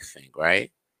Quebec thing,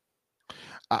 right?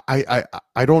 I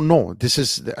don't know. This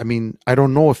is, I mean, I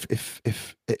don't know if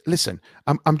listen,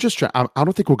 I'm just trying. I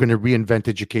don't think we're going to reinvent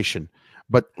education,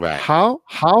 but how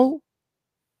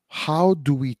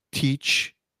do we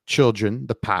teach children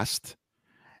the past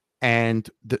and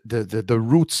the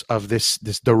roots of this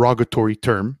derogatory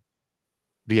term,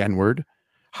 the N-word?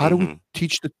 How do we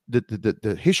teach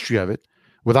the history of it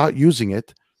without using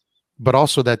it, but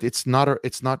also that it's not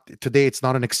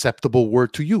an acceptable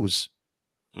word to use?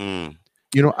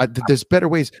 There's better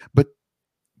ways, but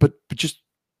just,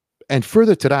 and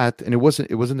further to that, and it was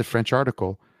in the French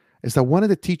article, is that one of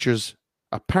the teachers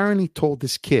apparently told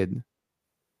this kid,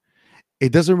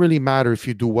 it doesn't really matter if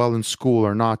you do well in school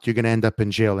or not, you're going to end up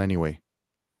in jail anyway.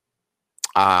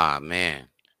 Ah, man.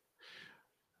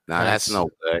 Now that's no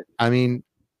good. I mean,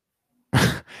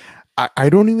 I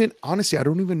don't even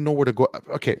know where to go.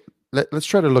 Okay, let's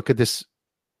try to look at this.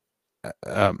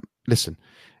 Listen,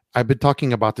 I've been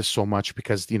talking about this so much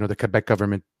because, the Quebec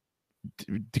government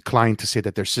declined to say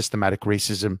that there's systematic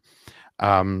racism.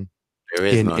 There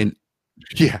is none.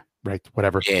 Yeah, right.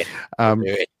 Whatever. Yeah,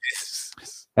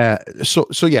 So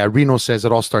Reno says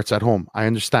it all starts at home. I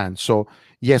understand. So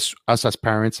yes, us as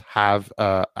parents have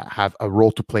a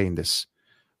role to play in this.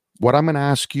 What I'm going to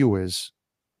ask you is,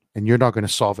 and you're not going to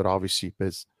solve it, obviously,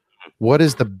 is what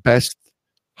is the best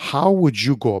how would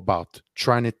you go about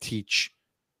trying to teach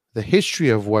the history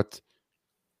of what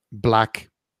the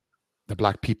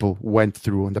black people went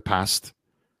through in the past,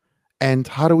 and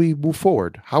how do we move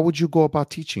forward? How would you go about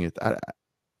teaching it?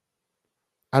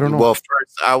 I don't know. Well,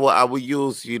 first I will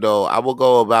use, I will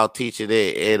go about teaching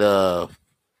it in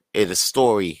a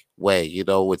story way,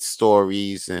 with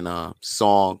stories and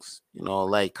songs,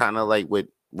 like kind of like with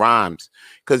rhymes,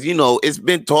 because it's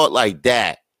been taught like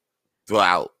that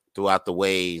throughout the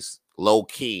ways, low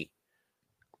key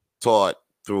taught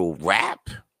through rap.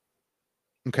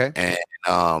 Okay. And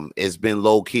it's been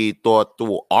low key taught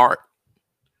through art.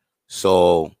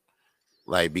 So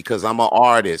like, because I'm an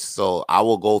artist, so I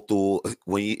will go through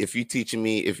if you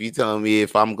telling me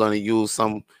if I'm gonna use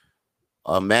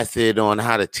a method on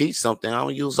how to teach something, I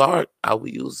will use art.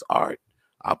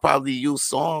 I'll probably use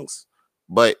songs,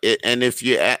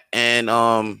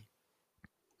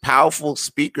 powerful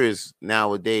speakers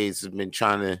nowadays have been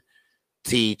trying to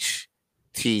teach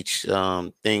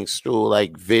things through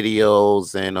like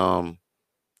videos and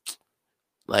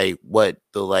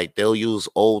they'll use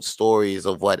old stories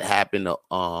of what happened to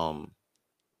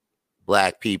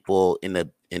black people in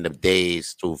the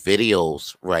days through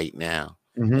videos right now.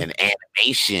 And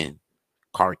animation,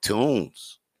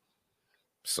 cartoons.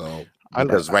 So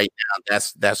because right now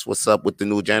that's what's up with the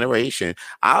new generation.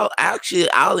 I'll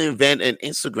invent an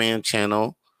Instagram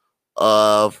channel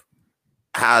of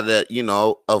how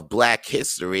of Black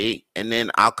history, and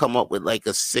then I'll come up with like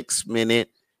a 6-minute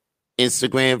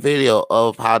Instagram video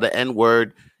of how the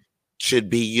N-word should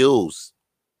be used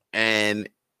and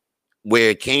where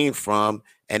it came from.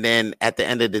 And then at the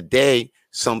end of the day,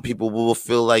 some people will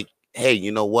feel like, hey,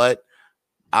 you know what?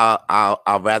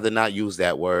 I'll rather not use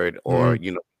that word, or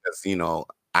because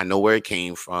I know where it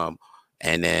came from,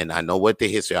 and then I know what the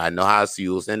history, I know how it's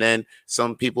used. And then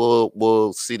some people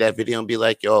will see that video and be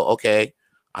like, yo, okay,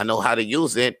 I know how to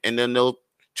use it, and then they'll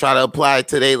try to apply it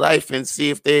to their life and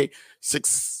see if it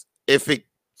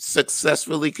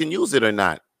successfully can use it or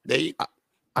not.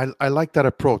 I like that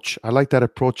approach. I like that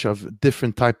approach of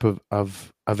different type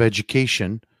of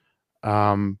education.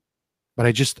 But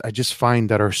I just find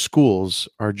that our schools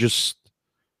are just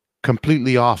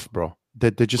completely off, bro.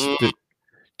 That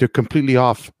they're completely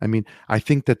off. I mean, I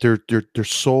think that they're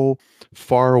so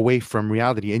far away from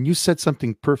reality. And you said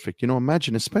something perfect.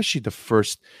 Imagine, especially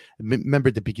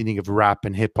remember the beginning of rap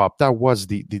and hip hop. That was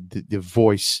the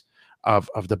voice of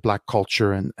the Black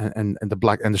culture and the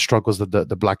Black and the struggles of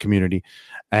the Black community.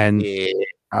 And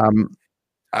I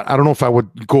don't know if I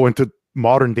would go into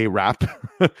modern day rap,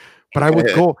 but I would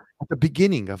go at the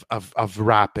beginning of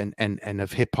rap and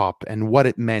of hip hop and what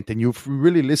it meant. And you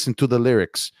really listen to the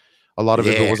lyrics. A lot of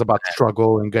it was about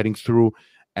struggle and getting through.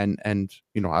 And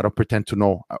I don't pretend to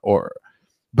know,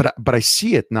 but I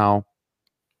see it now,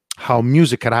 how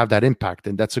music can have that impact.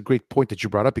 And that's a great point that you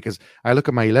brought up, because I look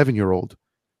at my 11-year-old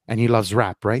and he loves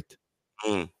rap, right?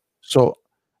 So,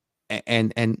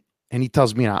 and he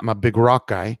tells me I'm a big rock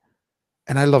guy.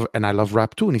 And I love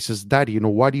rap too. And he says, Daddy,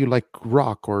 why do you like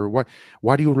rock, or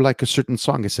why do you like a certain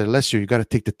song? I said, Lester, you got to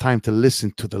take the time to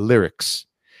listen to the lyrics.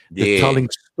 They're telling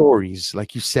stories,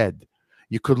 like you said.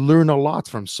 You could learn a lot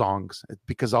from songs,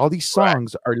 because all these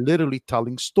songs are literally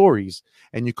telling stories,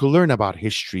 and you could learn about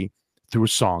history through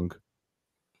song.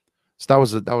 So that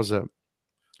was a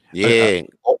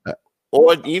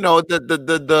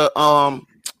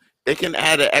they can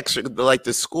add an extra, like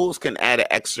the schools can add an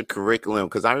extra curriculum.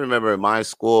 Because I remember in my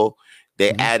school,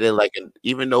 they added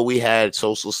even though we had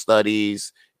social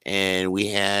studies and we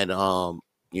had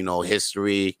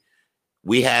history,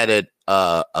 we had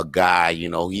a guy,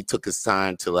 he took his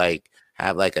time to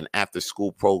have an after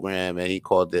school program, and he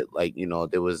called it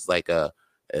there was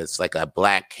it's like a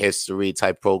Black history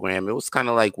type program. It was kind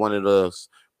of like one of those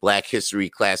Black history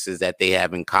classes that they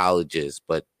have in colleges,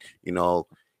 but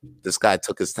this guy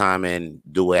took his time and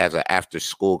do it as an after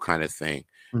school kind of thing.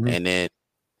 And then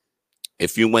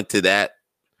if you went to that,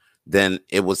 then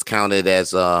it was counted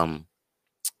as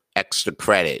extra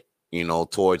credit,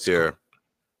 towards your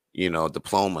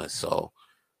diploma. So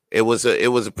it was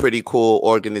a pretty cool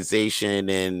organization,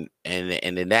 and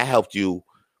then that helped you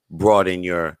broaden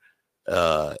your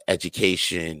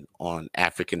education on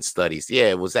African studies.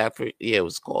 It was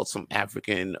called some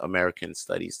African American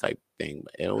studies type thing.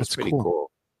 It was That's pretty cool.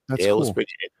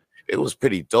 It was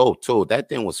pretty dope too. That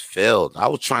thing was filled. I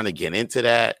was trying to get into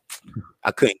that.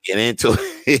 I couldn't get into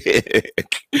it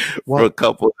for a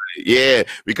couple.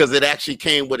 Because it actually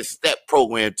came with a step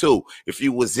program too. If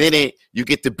you was in it, you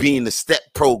get to be in the step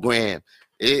program.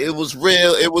 It was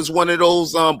real. It was one of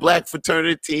those Black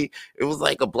fraternity. It was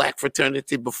like a Black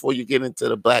fraternity before you get into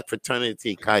the Black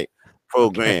fraternity type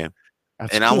program.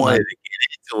 and I wanted to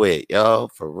get into it, yo,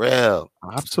 for real.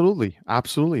 Absolutely,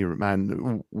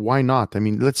 man. Why not? I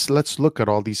mean, let's look at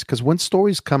all these, because when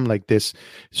stories like this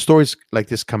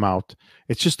come out,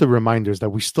 it's just the reminders that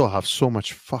we still have so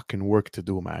much fucking work to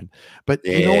do, man. But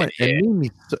you know what?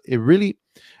 It really,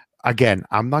 again,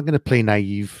 I'm not going to play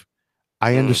naive.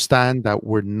 I understand that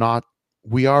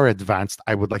we are advanced,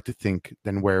 I would like to think,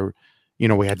 than where,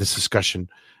 we had this discussion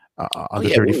on the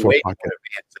 34 podcast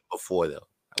before, though.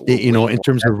 In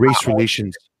terms of race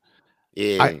relations.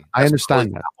 Yeah, I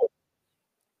understand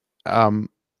that.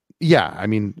 Yeah, I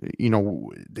mean,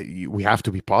 we have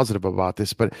to be positive about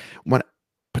this, but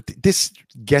this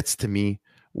gets to me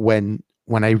when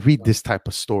I read this type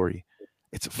of story.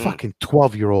 It's a fucking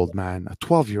 12-year-old man, a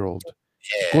 12-year-old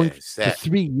going for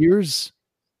 3 years.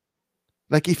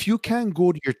 Like, if you can't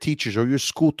go to your teachers or your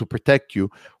school to protect you,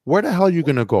 where the hell are you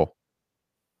gonna go?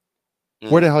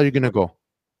 Where the hell are you gonna go?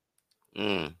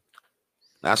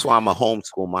 That's why I'm a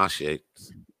homeschool my shit.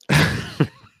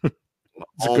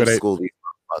 Homeschool these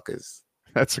motherfuckers.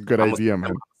 That's a good idea,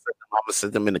 man. I'm gonna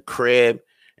sit them in the crib,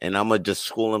 and I'm gonna just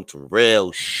school them to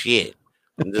real shit,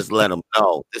 and just let them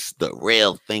know this is the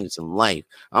real things in life.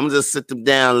 I'm gonna just sit them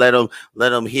down, let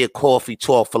them hear coffee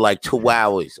talk for like 2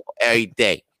 hours every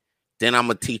day. Then I'm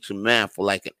gonna teach them math for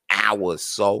like an hour or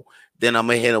so. Then I'm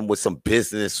gonna hit them with some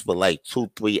business for like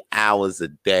 2-3 hours a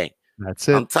day. That's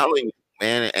it. I'm telling you,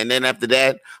 man. And then after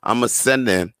that, I'm gonna send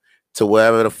them to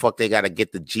wherever the fuck they gotta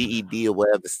get the GED or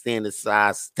whatever standard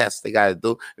size test they gotta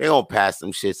do. They gonna pass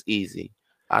them shits easy.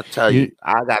 I'll tell you,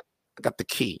 I got the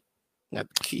key. I got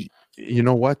the key. You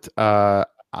know what?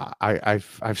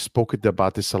 I've spoken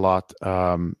about this a lot.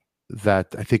 That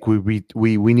I think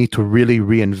we need to really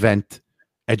reinvent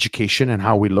education and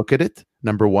how we look at it.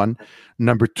 Number one.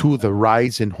 Number two, the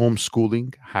rise in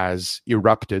homeschooling has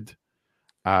erupted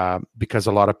because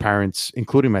a lot of parents,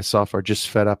 including myself, are just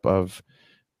fed up of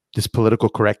this political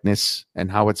correctness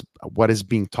and what is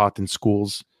being taught in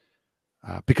schools.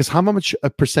 Because how much a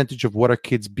percentage of what are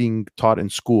kids being taught in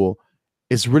school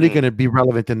is really going to be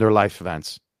relevant in their life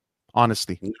events?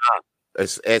 Honestly.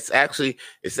 It's actually,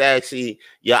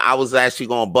 yeah, I was actually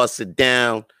going to bust it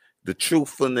down. The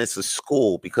truthfulness of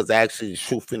school, because actually the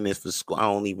truthfulness for school, I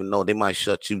don't even know, they might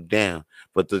shut you down.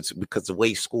 But because the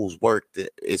way schools work,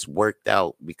 it's worked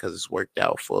out, because it's worked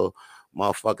out for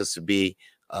motherfuckers to be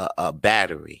a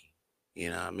battery.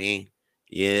 You know what I mean?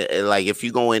 Yeah, like if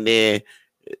you go in there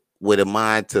with a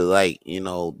mind to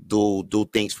do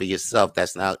things for yourself,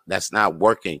 that's not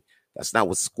working. That's not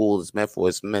what school is meant for.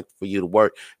 It's meant for you to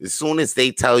work. As soon as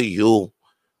they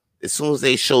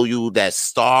show you that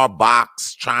star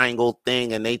box triangle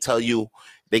thing, and they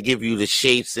give you the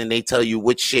shapes, and they tell you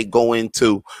which shape go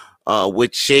into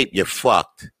which shape, you're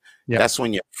fucked. Yep. That's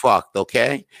when you're fucked,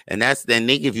 okay? And then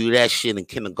they give you that shit in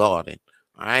kindergarten.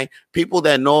 All right, people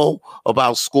that know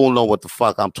about school know what the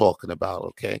fuck I'm talking about,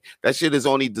 okay? That shit is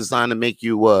only designed to make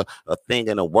you a thing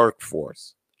in a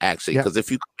workforce, actually. Because if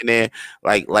you come in there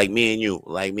like me and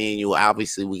you,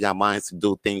 obviously we got minds to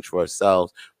do things for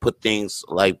ourselves, put things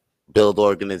like build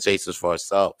organizations for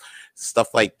ourselves, stuff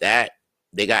like that.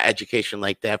 They got education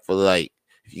like that for like,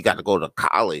 if you got to go to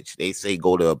college, they say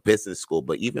go to a business school,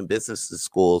 but even business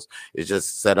schools is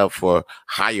just set up for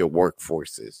higher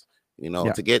workforces,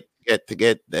 to get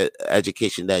the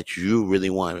education that you really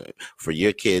want for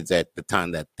your kids at the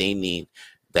time that they need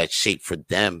that shape for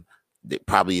them. It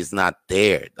probably is not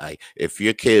there. Like if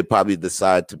your kid probably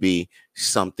decide to be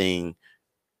something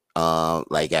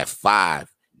like at 5,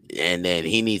 and then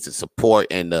he needs the support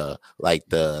and the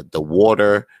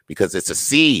water, because it's a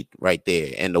seed right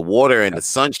there, and the water and the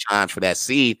sunshine for that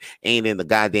seed ain't in the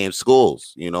goddamn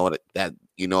schools. No,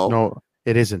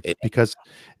 it isn't, because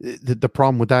the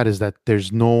problem with that is that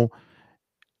there's no.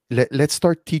 Let's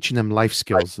start teaching them life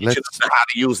skills. Let's how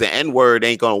to use the N-word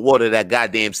ain't gonna water that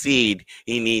goddamn seed.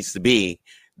 He needs to be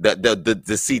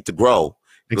the seed to grow.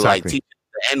 Exactly. Like teach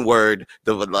the N-word.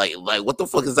 Like what the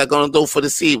fuck is that gonna do for the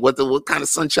seed? What kind of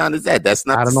sunshine is that? That's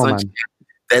not the sunshine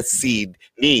that seed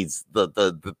needs. The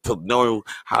to know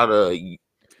how to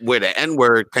where the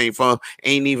N-word came from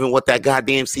ain't even what that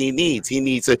goddamn seed needs.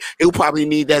 He'll probably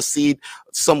need that seed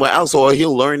somewhere else, or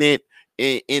he'll learn it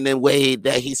in a way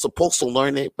that he's supposed to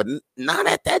learn it, but not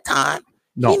at that time.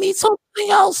 No, he needs something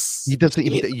else. He doesn't.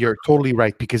 You're totally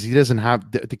right, because he doesn't have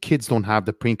the kids don't have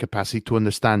the brain capacity to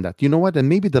understand that. You know what? And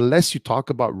maybe the less you talk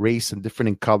about race and different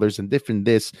in colors and different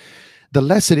this, the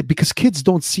less it, because kids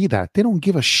don't see that. They don't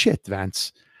give a shit,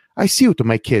 Vance. I see it with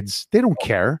my kids. They don't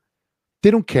care.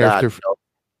 They don't care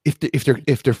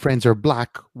if their friends are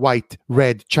black, white,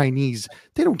 red, Chinese.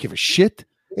 They don't give a shit.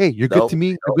 Hey, you're good to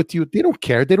me. I'm good to you. They don't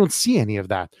care. They don't see any of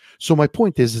that. So my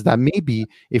point is that maybe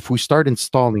if we start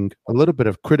installing a little bit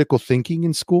of critical thinking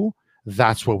in school,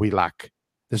 that's what we lack.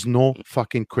 There's no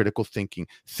fucking critical thinking.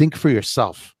 Think for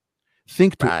yourself.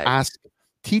 Think to ask.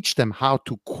 Teach them how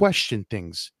to question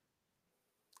things.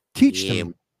 Teach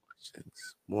them.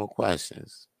 More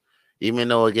questions. Even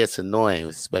though it gets annoying,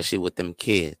 especially with them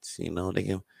kids, you know, they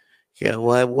can, yeah,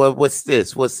 what's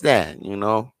this? What's that? You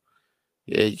know,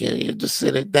 yeah, you just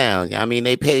sit it down. I mean,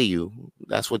 they pay you.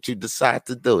 That's what you decide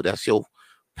to do. That's your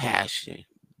passion.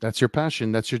 That's your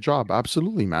passion. That's your job.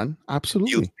 Absolutely, man.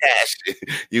 Absolutely.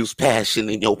 Use passion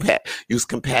in your use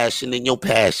compassion in your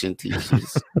passion,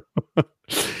 teachers.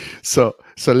 So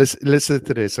listen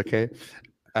to this, okay?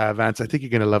 Vance, I think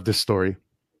you're gonna love this story.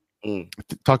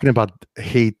 Talking about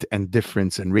hate and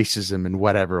difference and racism and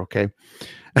whatever, okay?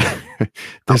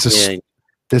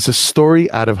 There's a story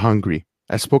out of Hungary.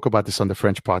 I spoke about this on the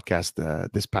French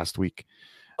podcast this past week.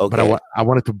 Okay. But I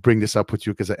wanted to bring this up with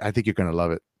you because I think you're gonna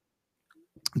love it.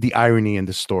 The irony in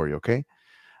the story, okay?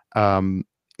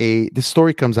 This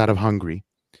story comes out of Hungary.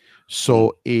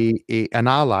 So an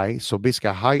ally, so basically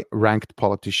a high-ranked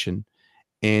politician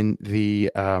in the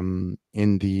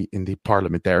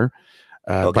parliament there,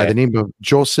 by the name of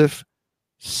Joseph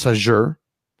Sajur,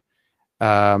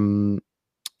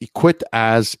 he quit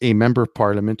as a member of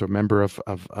parliament or member of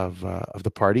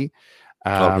the party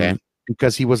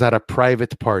because he was at a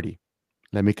private party.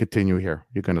 Let me continue here.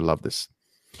 You're going to love this.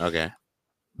 Okay.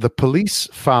 The police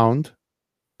found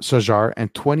Sajur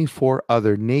and 24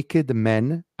 other naked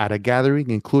men at a gathering,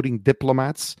 including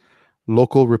diplomats,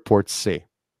 local reports say.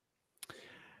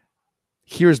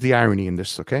 Here's the irony in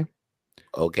this, okay?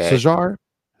 Okay. Sajur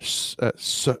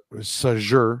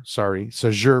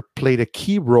played a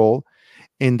key role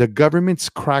in the government's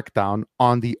crackdown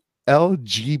on the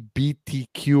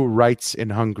LGBTQ rights in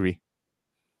Hungary.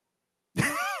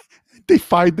 They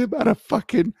find him at a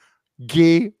fucking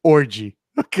gay orgy.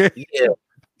 Okay. Yeah.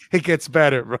 It gets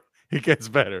better, bro. It gets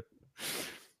better.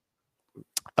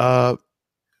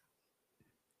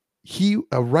 He,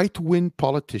 a right-wing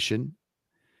politician,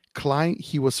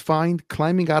 he was found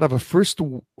climbing out of a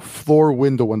first-floor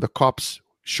window when the cops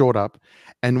showed up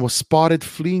and was spotted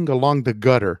fleeing along the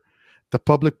gutter. The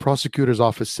public prosecutor's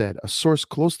office said a source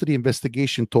close to the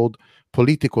investigation told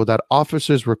Politico that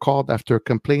officers were called after a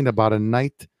complaint about a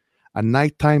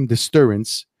nighttime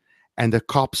disturbance, and the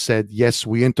cops said, "Yes,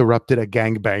 we interrupted a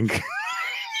gangbang."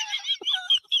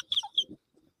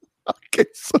 Okay,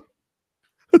 so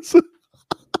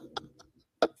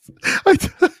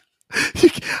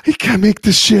he can't make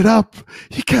this shit up.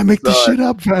 He can't make this shit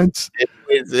up, Vance.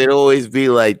 It always be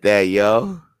like that,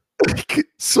 yo.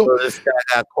 So this guy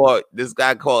got caught. This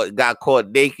guy got caught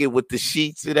naked with the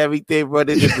sheets and everything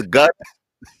running in the gutter.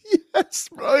 Yes,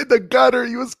 bro, in the gutter.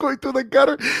 He was going through the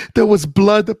gutter. There was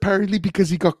blood apparently because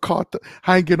he got caught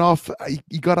hanging off.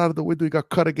 He got out of the window. He got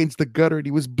cut against the gutter, and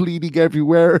he was bleeding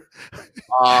everywhere.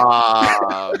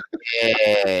 Oh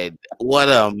man, what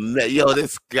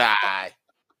this guy.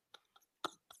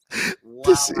 Wow.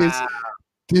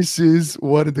 This is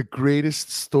one of the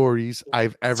greatest stories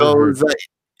I've ever heard.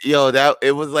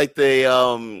 It was like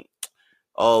the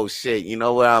oh shit! You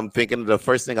know what I'm thinking? The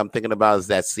first thing I'm thinking about is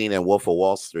that scene in Wolf of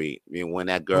Wall Street. I mean, when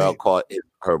that girl caught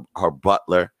her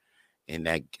butler in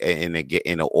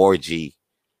an orgy.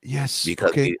 Yes,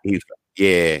 because I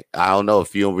don't know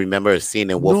if you remember a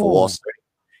scene in Wolf of Wall Street.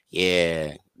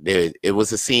 Yeah, it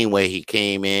was a scene where he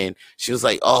came in. She was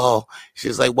like, "Oh," she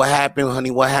was like, "What happened, honey?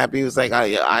 What happened?" He was like,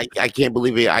 "I can't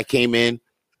believe it. I came in.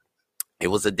 It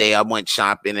was a day I went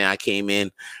shopping and I came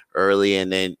in early,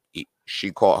 and then."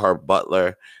 She caught her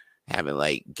butler having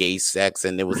like gay sex,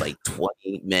 and there was like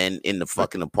 20 men in the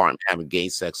fucking apartment having gay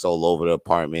sex all over the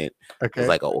apartment. Okay. It was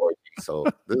like an orgy. So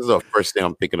this is the first thing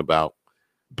I'm thinking about.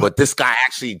 But this guy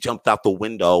actually jumped out the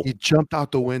window. He jumped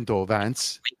out the window,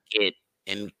 Vance.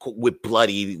 And with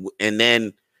bloody, and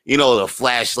then the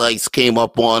flashlights came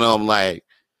up on him. Like,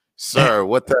 sir,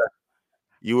 what the?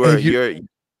 You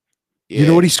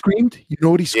know what he screamed? You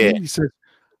know what he screamed? Yeah. He said,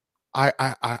 I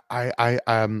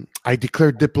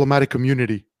declare diplomatic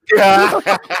immunity. I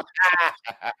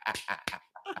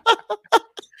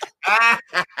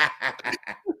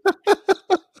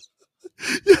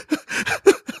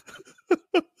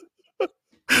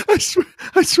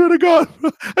swear to God.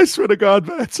 I swear to God,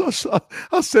 man.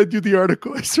 I'll send you the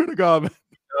article. I swear to God, man.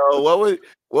 What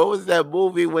was that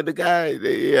movie when the guy,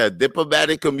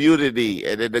 diplomatic immunity,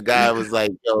 and then the guy was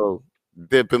like, "Yo,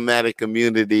 diplomatic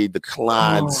immunity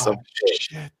declines some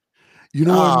shit." You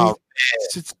know what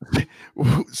I mean?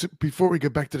 Before we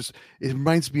get back to this, it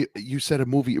reminds me. You said a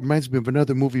movie. It reminds me of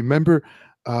another movie. Remember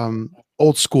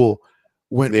old school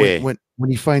when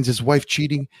he finds his wife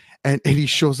cheating and he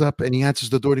shows up and he answers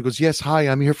the door and he goes, "Yes, hi,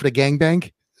 I'm here for the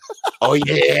gangbang." Oh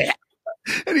yeah.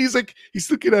 And he's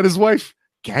looking at his wife.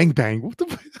 Gangbang? What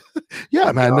the?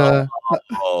 Yeah, man.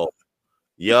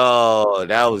 Yo,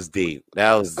 that was deep.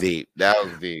 So,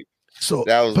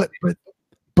 that was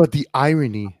but the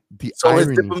irony. His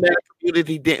diplomatic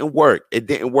community didn't work. It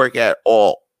didn't work at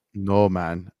all. No,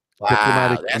 man. Wow,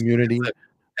 diplomatic community.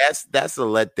 That's a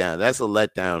letdown. That's a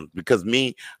letdown because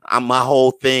my whole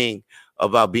thing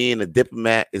about being a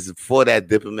diplomat is for that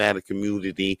diplomatic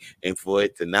community and for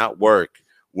it to not work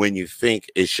when you think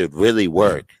it should really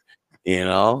work. You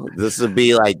know, this would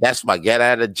be like, that's my get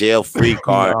out of jail free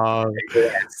card.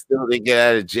 Still didn't get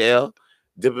out of jail.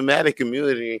 Diplomatic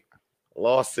community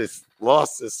lost its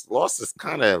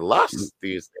kind of lust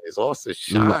these days. Lost its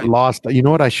shine. Lost. You know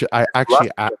what?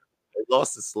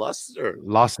 Lost its luster.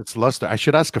 Lost its luster. I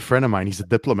should ask a friend of mine. He's a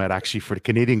diplomat actually for the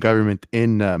Canadian government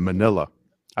in Manila.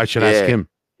 I should ask him.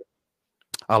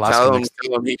 I'll ask him.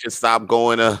 Tell him he should stop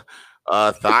going to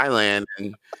Thailand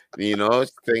and tell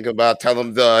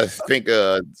him to think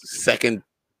second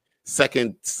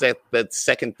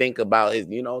think about it.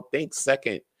 Think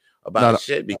second about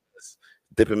shit because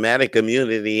diplomatic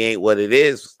community ain't what it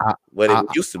is.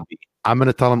 It used to be. I'm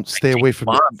gonna tell him stay away from.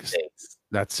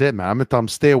 That's it, man. I'm gonna tell him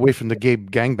stay away from the gay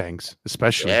gangbangs,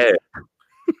 especially. Yeah.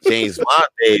 James Bond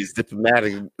days,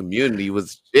 diplomatic community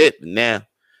was shit. Now,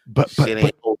 shit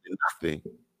ain't holding nothing.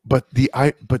 But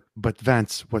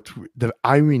Vance, what the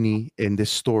irony in this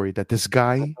story that this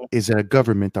guy is a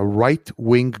government, a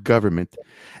right-wing government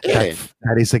that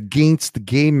is against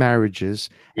gay marriages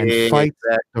and fights.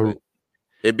 Exactly.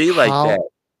 It'd be like that.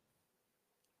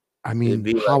 I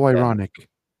mean, how ironic.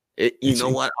 You know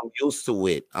what? I'm used to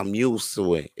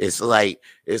it. It's like,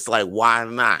 why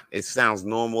not? It sounds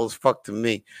normal as fuck to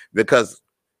me because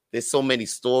there's so many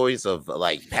stories of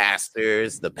like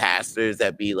the pastors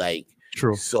that be like,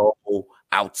 so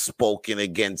outspoken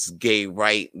against gay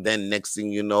right. Then next thing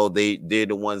you know, they're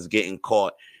the ones getting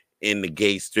caught in the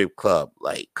gay strip club.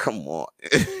 Like, come on.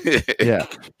 Yeah.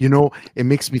 It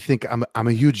makes me think I'm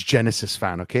a huge Genesis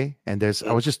fan, okay? And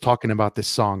I was just talking about this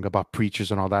song about preachers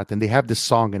and all that, and they have this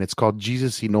song and it's called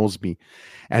Jesus, He Knows Me.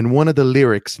 And one of the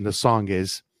lyrics in the song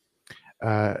is,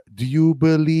 do you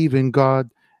believe in God?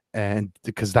 And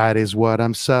because that is what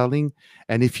I'm selling.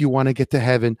 And if you want to get to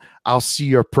heaven, I'll see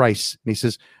your price. And he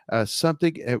says,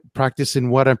 practice in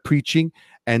what I'm preaching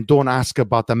and don't ask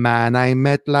about the man I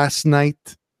met last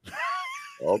night.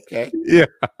 Okay. Yeah.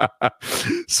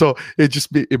 So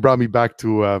it brought me back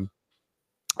to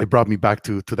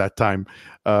that time.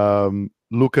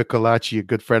 Luca Colacci, a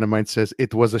good friend of mine, says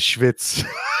it was a schwitz.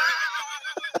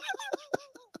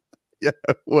 Yeah,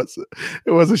 it was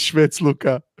a schwitz,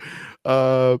 Luca.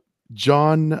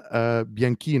 John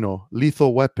Bianchino,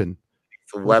 Lethal Weapon.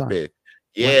 Lethal Weapon.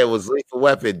 Yeah, it was Lethal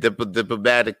Weapon.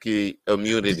 Diplomatic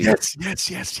immunity. Yes. That's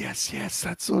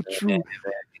so true.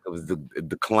 It was the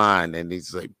decline, and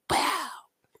he's like, "Wow,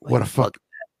 what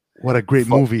a great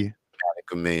movie."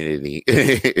 Community.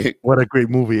 What a great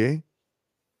movie, eh?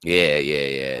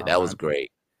 Yeah. That was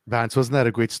great. Vance, wasn't that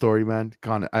a great story, man?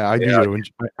 I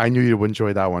knew you would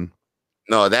enjoy that one.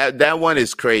 No, that one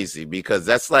is crazy because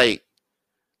that's like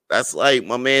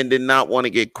my man did not want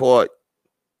to get caught,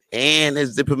 and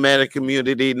his diplomatic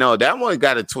community. No, that one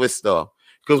got a twist though,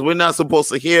 because we're not supposed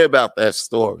to hear about that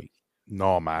story.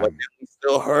 No, man. But we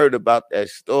still heard about that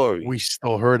story. We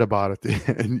still heard about it,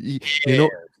 and you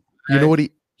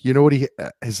know what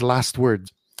his last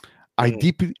words. I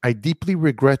deeply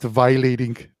regret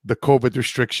violating the COVID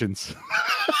restrictions.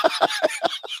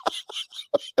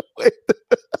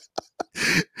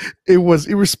 It was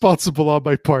irresponsible on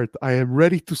my part. I am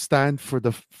ready to stand for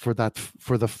the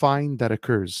fine that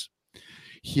occurs.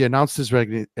 He announced his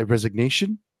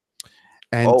resignation,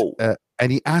 and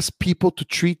he asked people to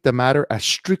treat the matter as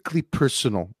strictly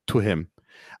personal to him.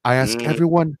 I ask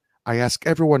everyone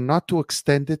not to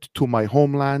extend it to my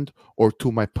homeland or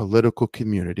to my political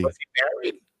community. Was he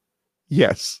married?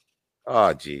 Yes.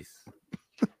 Oh, jeez.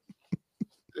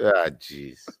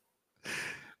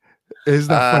 Is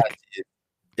that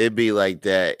It'd be like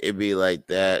that.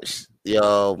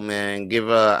 Yo, man, I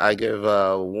give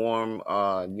warm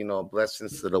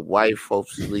blessings to the wife.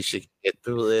 Hopefully she can get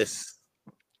through this.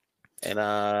 And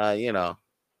I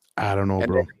don't know,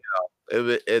 bro.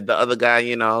 Then, the other guy,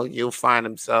 he'll find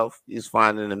himself. He's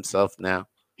finding himself now.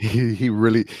 He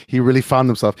really found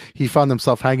himself. He found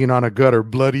himself hanging on a gutter,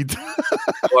 bloodied.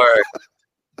 Or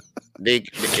they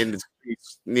in the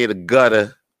streets near the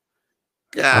gutter.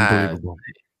 God,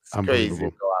 Unbelievable. Crazy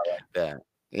to go out like that.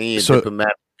 In your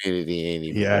diplomatic community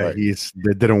anymore. Yeah,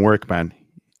 that didn't work, man.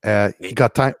 You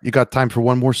got time? You got time for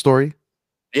one more story?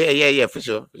 Yeah, for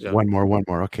sure. One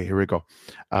more. Okay, here we go.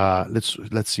 Let's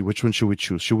see. Which one should we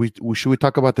choose? Should we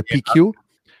talk about the PQ?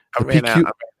 I ran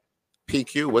out.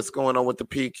 PQ. What's going on with the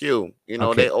PQ? You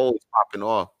know, they always popping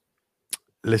off.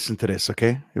 Listen to this,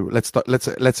 okay?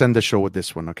 Let's end the show with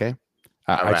this one, okay?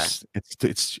 All right.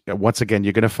 It's once again,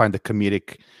 you're gonna find the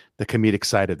comedic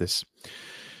side of this.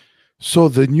 So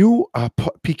the new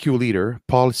PQ leader,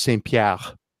 Paul Saint-Pierre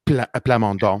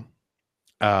Plamondon,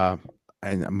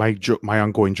 and my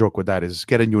ongoing joke with that is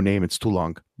get a new name. It's too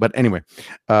long. But anyway,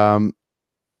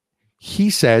 he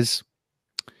says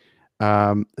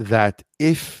that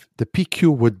if the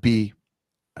PQ would be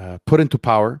put into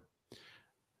power,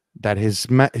 that his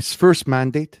first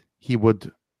mandate, he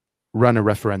would run a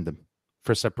referendum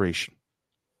for separation.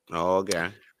 Oh, okay.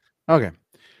 Okay.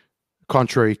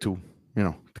 Contrary to,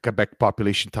 the Quebec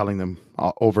population telling them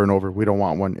over and over, we don't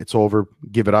want one. It's over.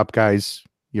 Give it up, guys.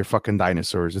 You're fucking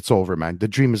dinosaurs. It's over, man. The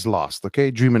dream is lost.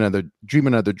 Okay. Dream another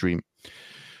dream.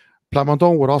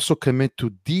 Plamondon would also commit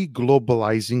to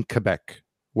deglobalizing Quebec,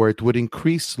 where it would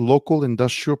increase local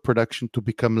industrial production to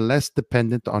become less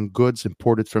dependent on goods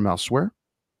imported from elsewhere.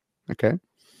 Okay.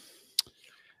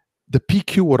 The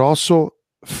PQ would also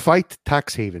fight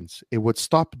tax havens. It would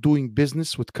stop doing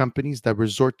business with companies that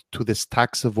resort to this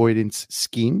tax avoidance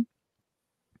scheme.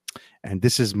 And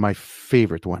this is my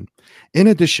favorite one. In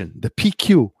addition, the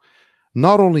PQ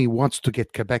not only wants to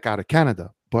get Quebec out of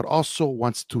Canada, but also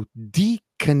wants to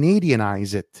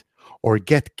de-Canadianize it or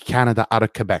get Canada out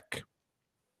of Quebec.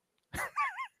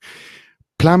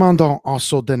 Plamondon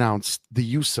also denounced the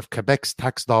use of Quebec's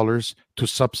tax dollars to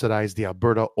subsidize the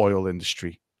Alberta oil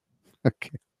industry. Okay.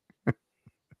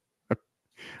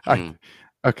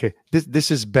 Okay. This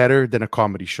is better than a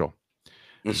comedy show.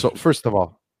 So first of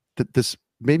all, this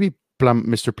maybe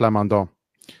Mr. Plamondon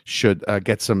should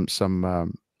get some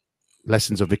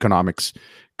lessons of economics,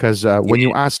 because when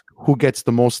you ask who gets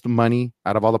the most money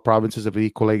out of all the provinces of the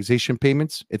equalization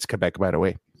payments, it's Quebec, by the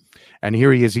way. And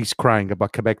here he is, he's crying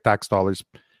about Quebec tax dollars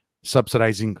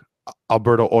subsidizing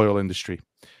Alberta oil industry.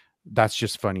 That's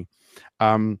just funny.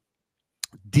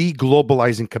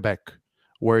 Deglobalizing Quebec,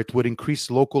 where it would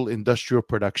increase local industrial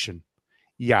production.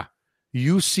 Yeah.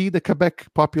 You see the Quebec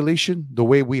population, the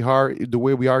way we are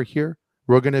here,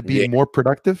 we're going to be more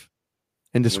productive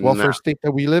in this welfare state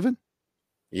that we live in?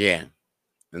 Yeah.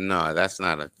 No, that's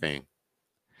not a thing.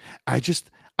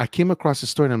 I came across a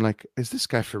story and I'm like, is this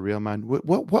guy for real, man?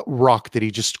 What rock did he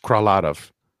just crawl out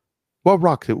of? What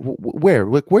rock? Where?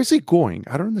 Where's he going?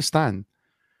 I don't understand.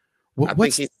 I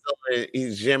think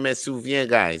he's Je me souviens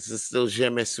guy. He's still Je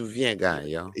me souviens guy,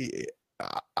 yo.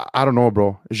 I don't know,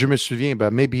 bro. Je me souviens,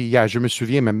 but maybe, je me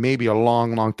souviens, but maybe a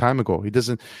long, long time ago. He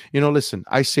doesn't, listen,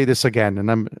 I say this again,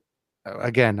 and I'm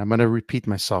going to repeat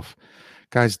myself.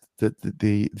 Guys,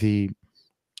 the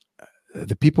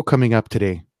people coming up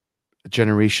today,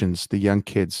 generations, the young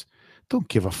kids, don't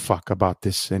give a fuck about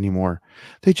this anymore.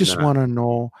 They just want to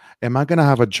know, am I going to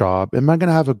have a job? Am I going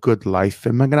to have a good life?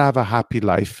 Am I going to have a happy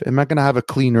life? Am I going to have a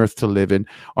clean earth to live in?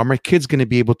 Are my kids going to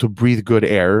be able to breathe good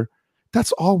air?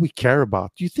 That's all we care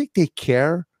about. Do you think they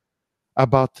care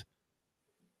about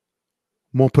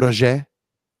mon projet,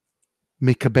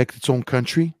 make Quebec its own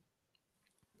country?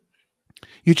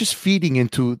 You're just feeding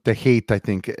into the hate, I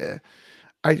think.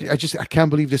 I can't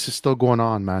believe this is still going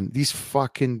on, man. These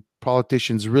fucking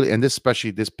politicians really, and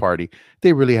especially this party,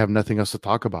 they really have nothing else to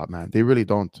talk about, man. They really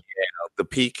don't. Yeah, the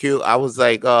PQ, I was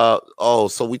like,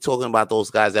 so we talking about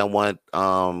those guys that want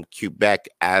Quebec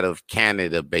out of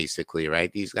Canada, basically,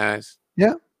 right? These guys?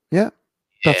 Yeah.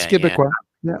 That's Quebecois.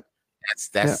 Yeah.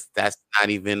 That's not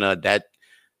even that.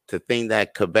 To think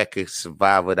that Quebec could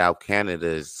survive without Canada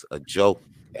is a joke,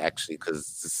 actually, because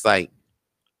it's like,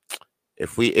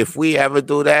 if we ever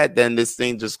do that, then this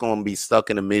thing just gonna be stuck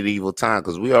in a medieval time,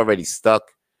 because we already stuck.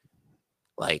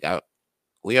 Like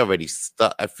we already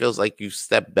stuck. It feels like you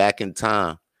step back in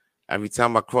time every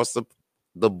time I cross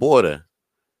the border.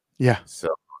 Yeah. So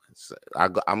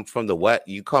I'm from the west.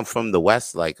 You come from the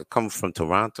west, like I come from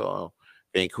Toronto,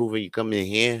 Vancouver. You come in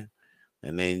here,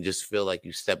 and then you just feel like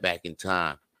you step back in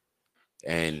time.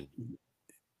 And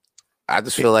I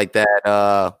just feel like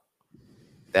that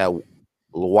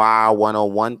Loi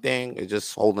 101 thing is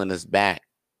just holding us back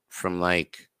from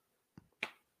like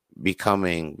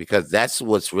becoming, because that's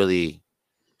what's really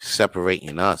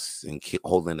separating us and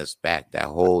holding us back. That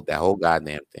whole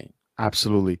goddamn thing.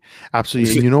 Absolutely. And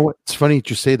you know what? It's funny that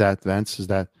you say that, Vance, is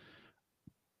that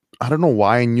I don't know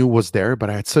why I knew it was there, but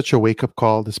I had such a wake-up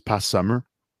call this past summer,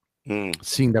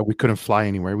 seeing that we couldn't fly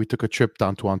anywhere. We took a trip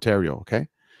down to Ontario, okay?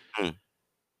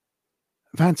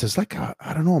 Vance, it's like,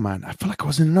 I don't know, man. I feel like I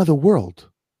was in another world.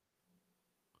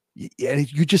 Yeah,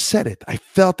 you just said it. I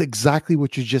felt exactly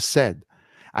what you just said.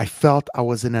 I felt I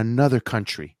was in another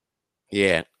country.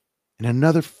 Yeah. In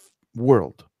another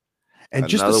world. And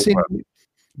just the same,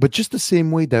 but just the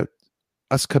same way that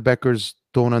us Quebecers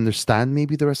don't understand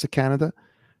maybe the rest of Canada,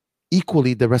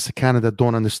 equally the rest of Canada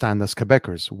don't understand us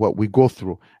Quebecers, what we go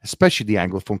through, especially the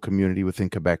Anglophone community within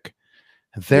Quebec.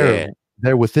 There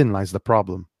within lies the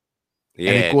problem.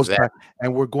 Yeah, and it goes back,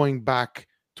 and we're going back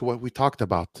to what we talked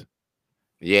about.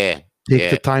 Yeah.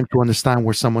 Take the time to understand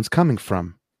where someone's coming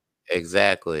from.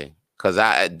 Exactly. Because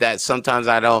sometimes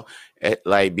I don't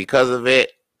like, because of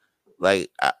it.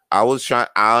 Like I was trying,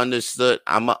 I understood.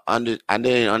 I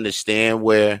didn't understand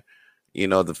where,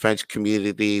 the French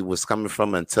community was coming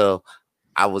from until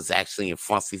I was actually in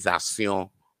Francisation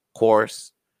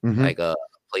course, like a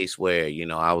place where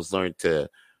I was learning to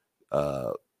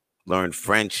learn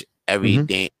French every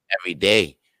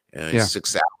day, and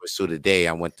 6 hours through the day.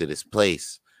 I went to this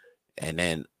place, and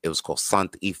then it was called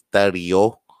Saint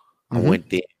Iftario. I went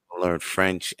there to learn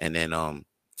French, and then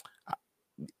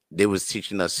they was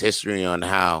teaching us history on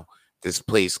how this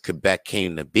place Quebec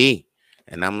came to be.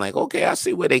 And I'm like, okay, I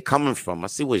see where they coming from. I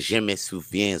see where Je me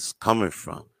souviens coming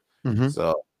from.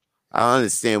 So I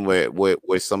understand where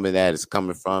some of that is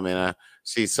coming from. And I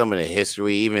see some of the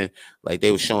history, even like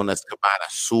they were showing us Cabana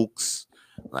Souks,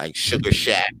 like Sugar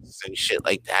Shacks and shit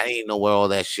like that. I didn't know where all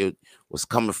that shit was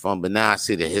coming from, but now I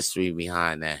see the history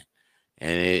behind that.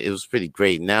 And it was pretty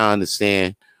great. Now I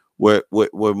understand where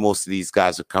most of these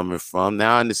guys are coming from.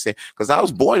 Now I understand, because I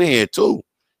was born here too.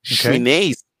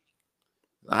 Okay.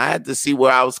 I had to see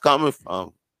where I was coming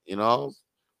from.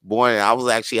 Born, I was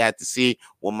actually had to see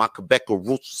where my Quebec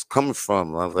roots was coming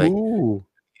from. I was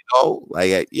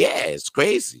like, yeah, it's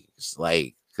crazy. It's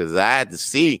like, because I had to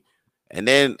see, and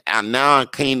then now I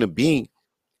came to be,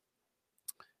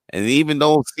 and even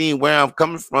though I'm seeing where I'm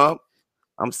coming from,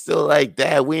 I'm still like,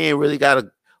 Dad, we ain't really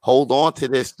gotta hold on to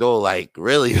this though, like,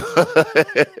 really.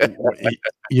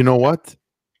 You know what?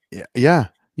 Yeah.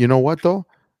 You know what though?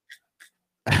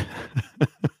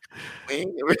 You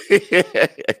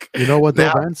know what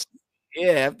though, Vance?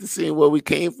 Yeah, after seeing where we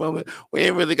came from, we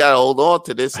ain't really gotta hold on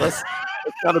to this. Let's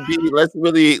try to be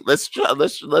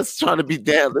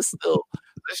down. Let's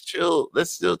chill.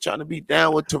 Let's still try to be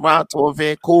down with Toronto and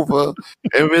Vancouver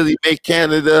and really make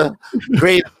Canada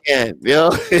great again.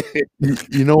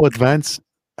 You know what, Vance?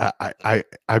 I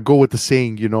go with the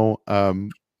saying,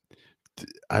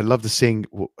 I love the saying.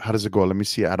 How does it go? Let me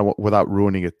see. I don't, without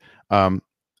ruining it.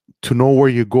 To know where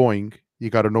you're going,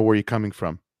 you got to know where you're coming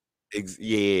from.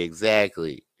 Yeah,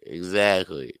 exactly. It's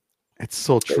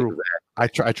so true.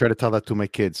 Exactly. I try to tell that to my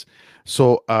kids.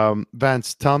 So,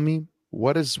 Vance, tell me,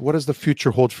 what is the future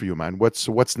hold for you, man?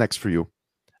 What's next for you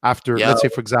after, let's say,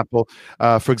 for example,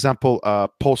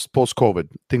 post COVID,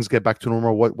 things get back to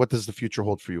normal. What does the future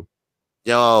hold for you?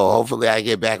 Hopefully I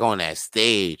get back on that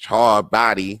stage, hard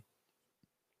body.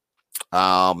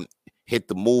 Hit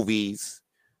the movies,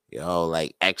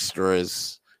 like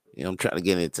extras. I'm trying to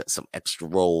get into some extra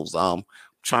roles.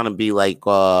 Trying to be like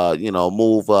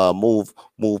move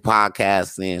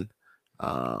podcasting.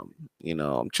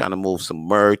 I'm trying to move some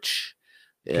merch.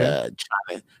 Yeah,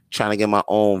 trying to get my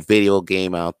own video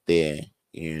game out there.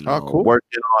 Cool.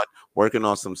 Working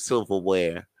on some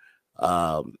silverware.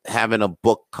 Having a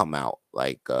book come out.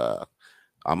 Like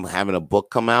I'm having a book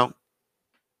come out.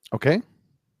 Okay.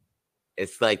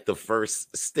 It's like the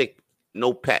first stick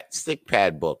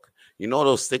pad book. You know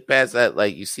those stick pads that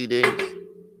like you see there?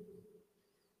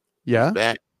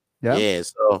 Yeah. Yeah.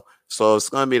 So it's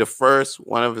gonna be the first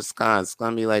one of its kind. It's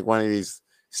gonna be like one of these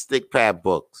stick pad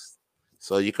books.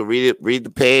 So you can read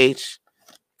the page,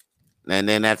 and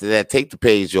then after that, take the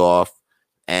page off.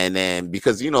 And then,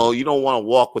 because you don't want to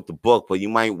walk with the book, but you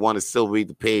might want to still read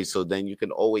the page. So then you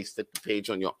can always stick the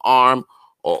page on your arm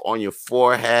or on your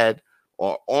forehead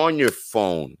or on your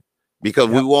phone, because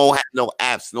we won't have no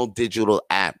apps, no digital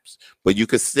apps. But you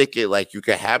could stick it, like you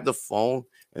could have the phone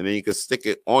and then you could stick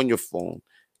it on your phone.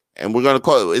 And we're gonna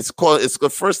call it. It's the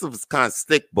first of its kind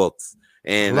stick books.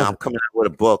 And I'm coming out with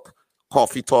a book,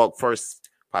 Coffee Talk first,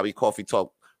 probably Coffee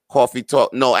Talk.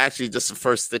 No, actually, just the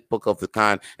first stick book of the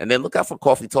kind. And then look out for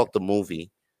Coffee Talk the movie.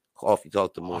 Coffee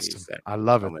Talk the movie. I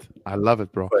love it. I love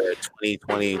it, bro.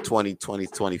 2020,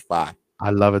 2025. I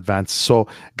love it, Vance. So,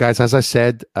 guys, as I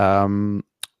said, all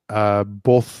your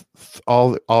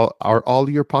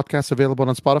podcasts available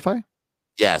on Spotify?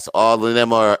 Yes, all of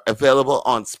them are available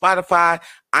on Spotify,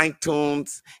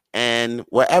 iTunes, and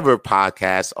wherever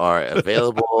podcasts are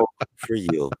available for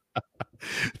you.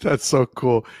 That's so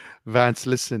cool. Vance,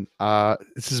 listen,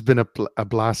 this has been a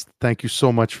blast. Thank you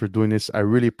so much for doing this. I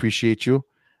really appreciate you.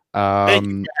 Thank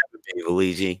you for having me,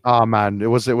 Luigi. Oh man, it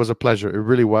was a pleasure. It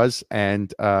really was.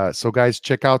 And so guys,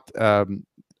 check out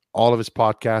all of his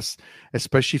podcasts,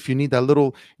 especially if you need that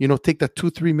little, take that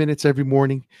 2-3 minutes every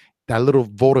morning, that little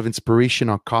vote of inspiration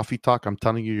on Coffee Talk. I'm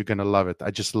telling you, you're gonna love it.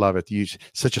 I just love it. You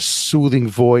such a soothing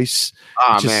voice.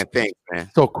 Oh man, thanks, man.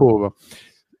 So cool.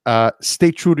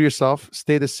 Stay true to yourself.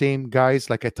 Stay the same, guys.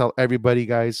 Like I tell everybody,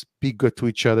 guys, be good to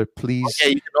each other, please. Okay,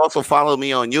 you can also follow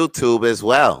me on YouTube as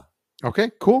well. Okay,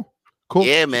 cool.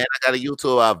 Yeah, man, I got a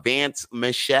YouTube, Vance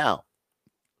Michelle.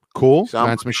 Cool, so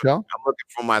Vance Michelle. I'm looking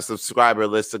for my subscriber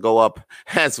list to go up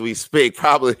as we speak,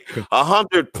 probably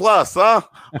 100 plus, huh?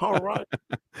 All right.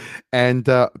 And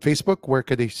Facebook, where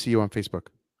could they see you on Facebook?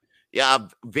 Yeah,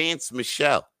 Vance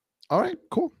Michelle. All right,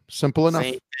 cool. Simple enough.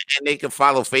 And they can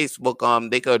follow Facebook.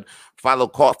 They could follow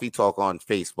Coffee Talk on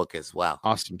Facebook as well.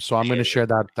 Awesome. So I'm going to share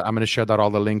that. I'm going to share that all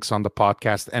the links on the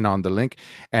podcast and on the link,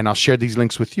 and I'll share these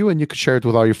links with you, and you can share it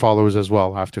with all your followers as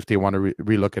well after if they want to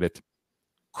relook at it.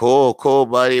 Cool,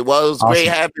 buddy. Well, it was great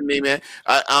having me, man.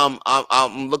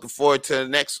 I'm looking forward to the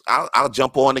next. I'll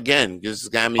jump on again.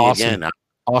 Just got me again.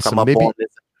 Awesome. Maybe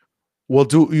we'll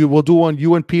do one.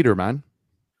 You and Peter, man.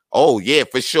 Oh yeah,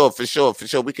 for sure.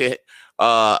 We could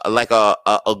like a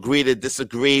agree to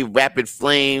disagree, rapid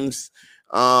flames,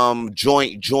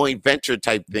 joint venture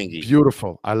type thingy.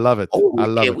 Beautiful. I love it. Oh, I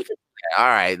love it. All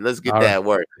right, let's get that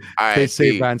work. All right, stay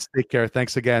safe, Vance. Take care.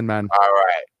 Thanks again, man. All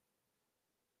right.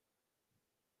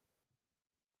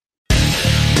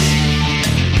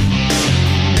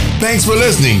 Thanks for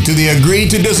listening to the Agree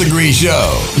to Disagree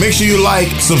show. Make sure you like,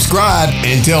 subscribe,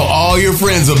 and tell all your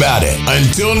friends about it.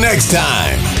 Until next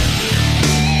time.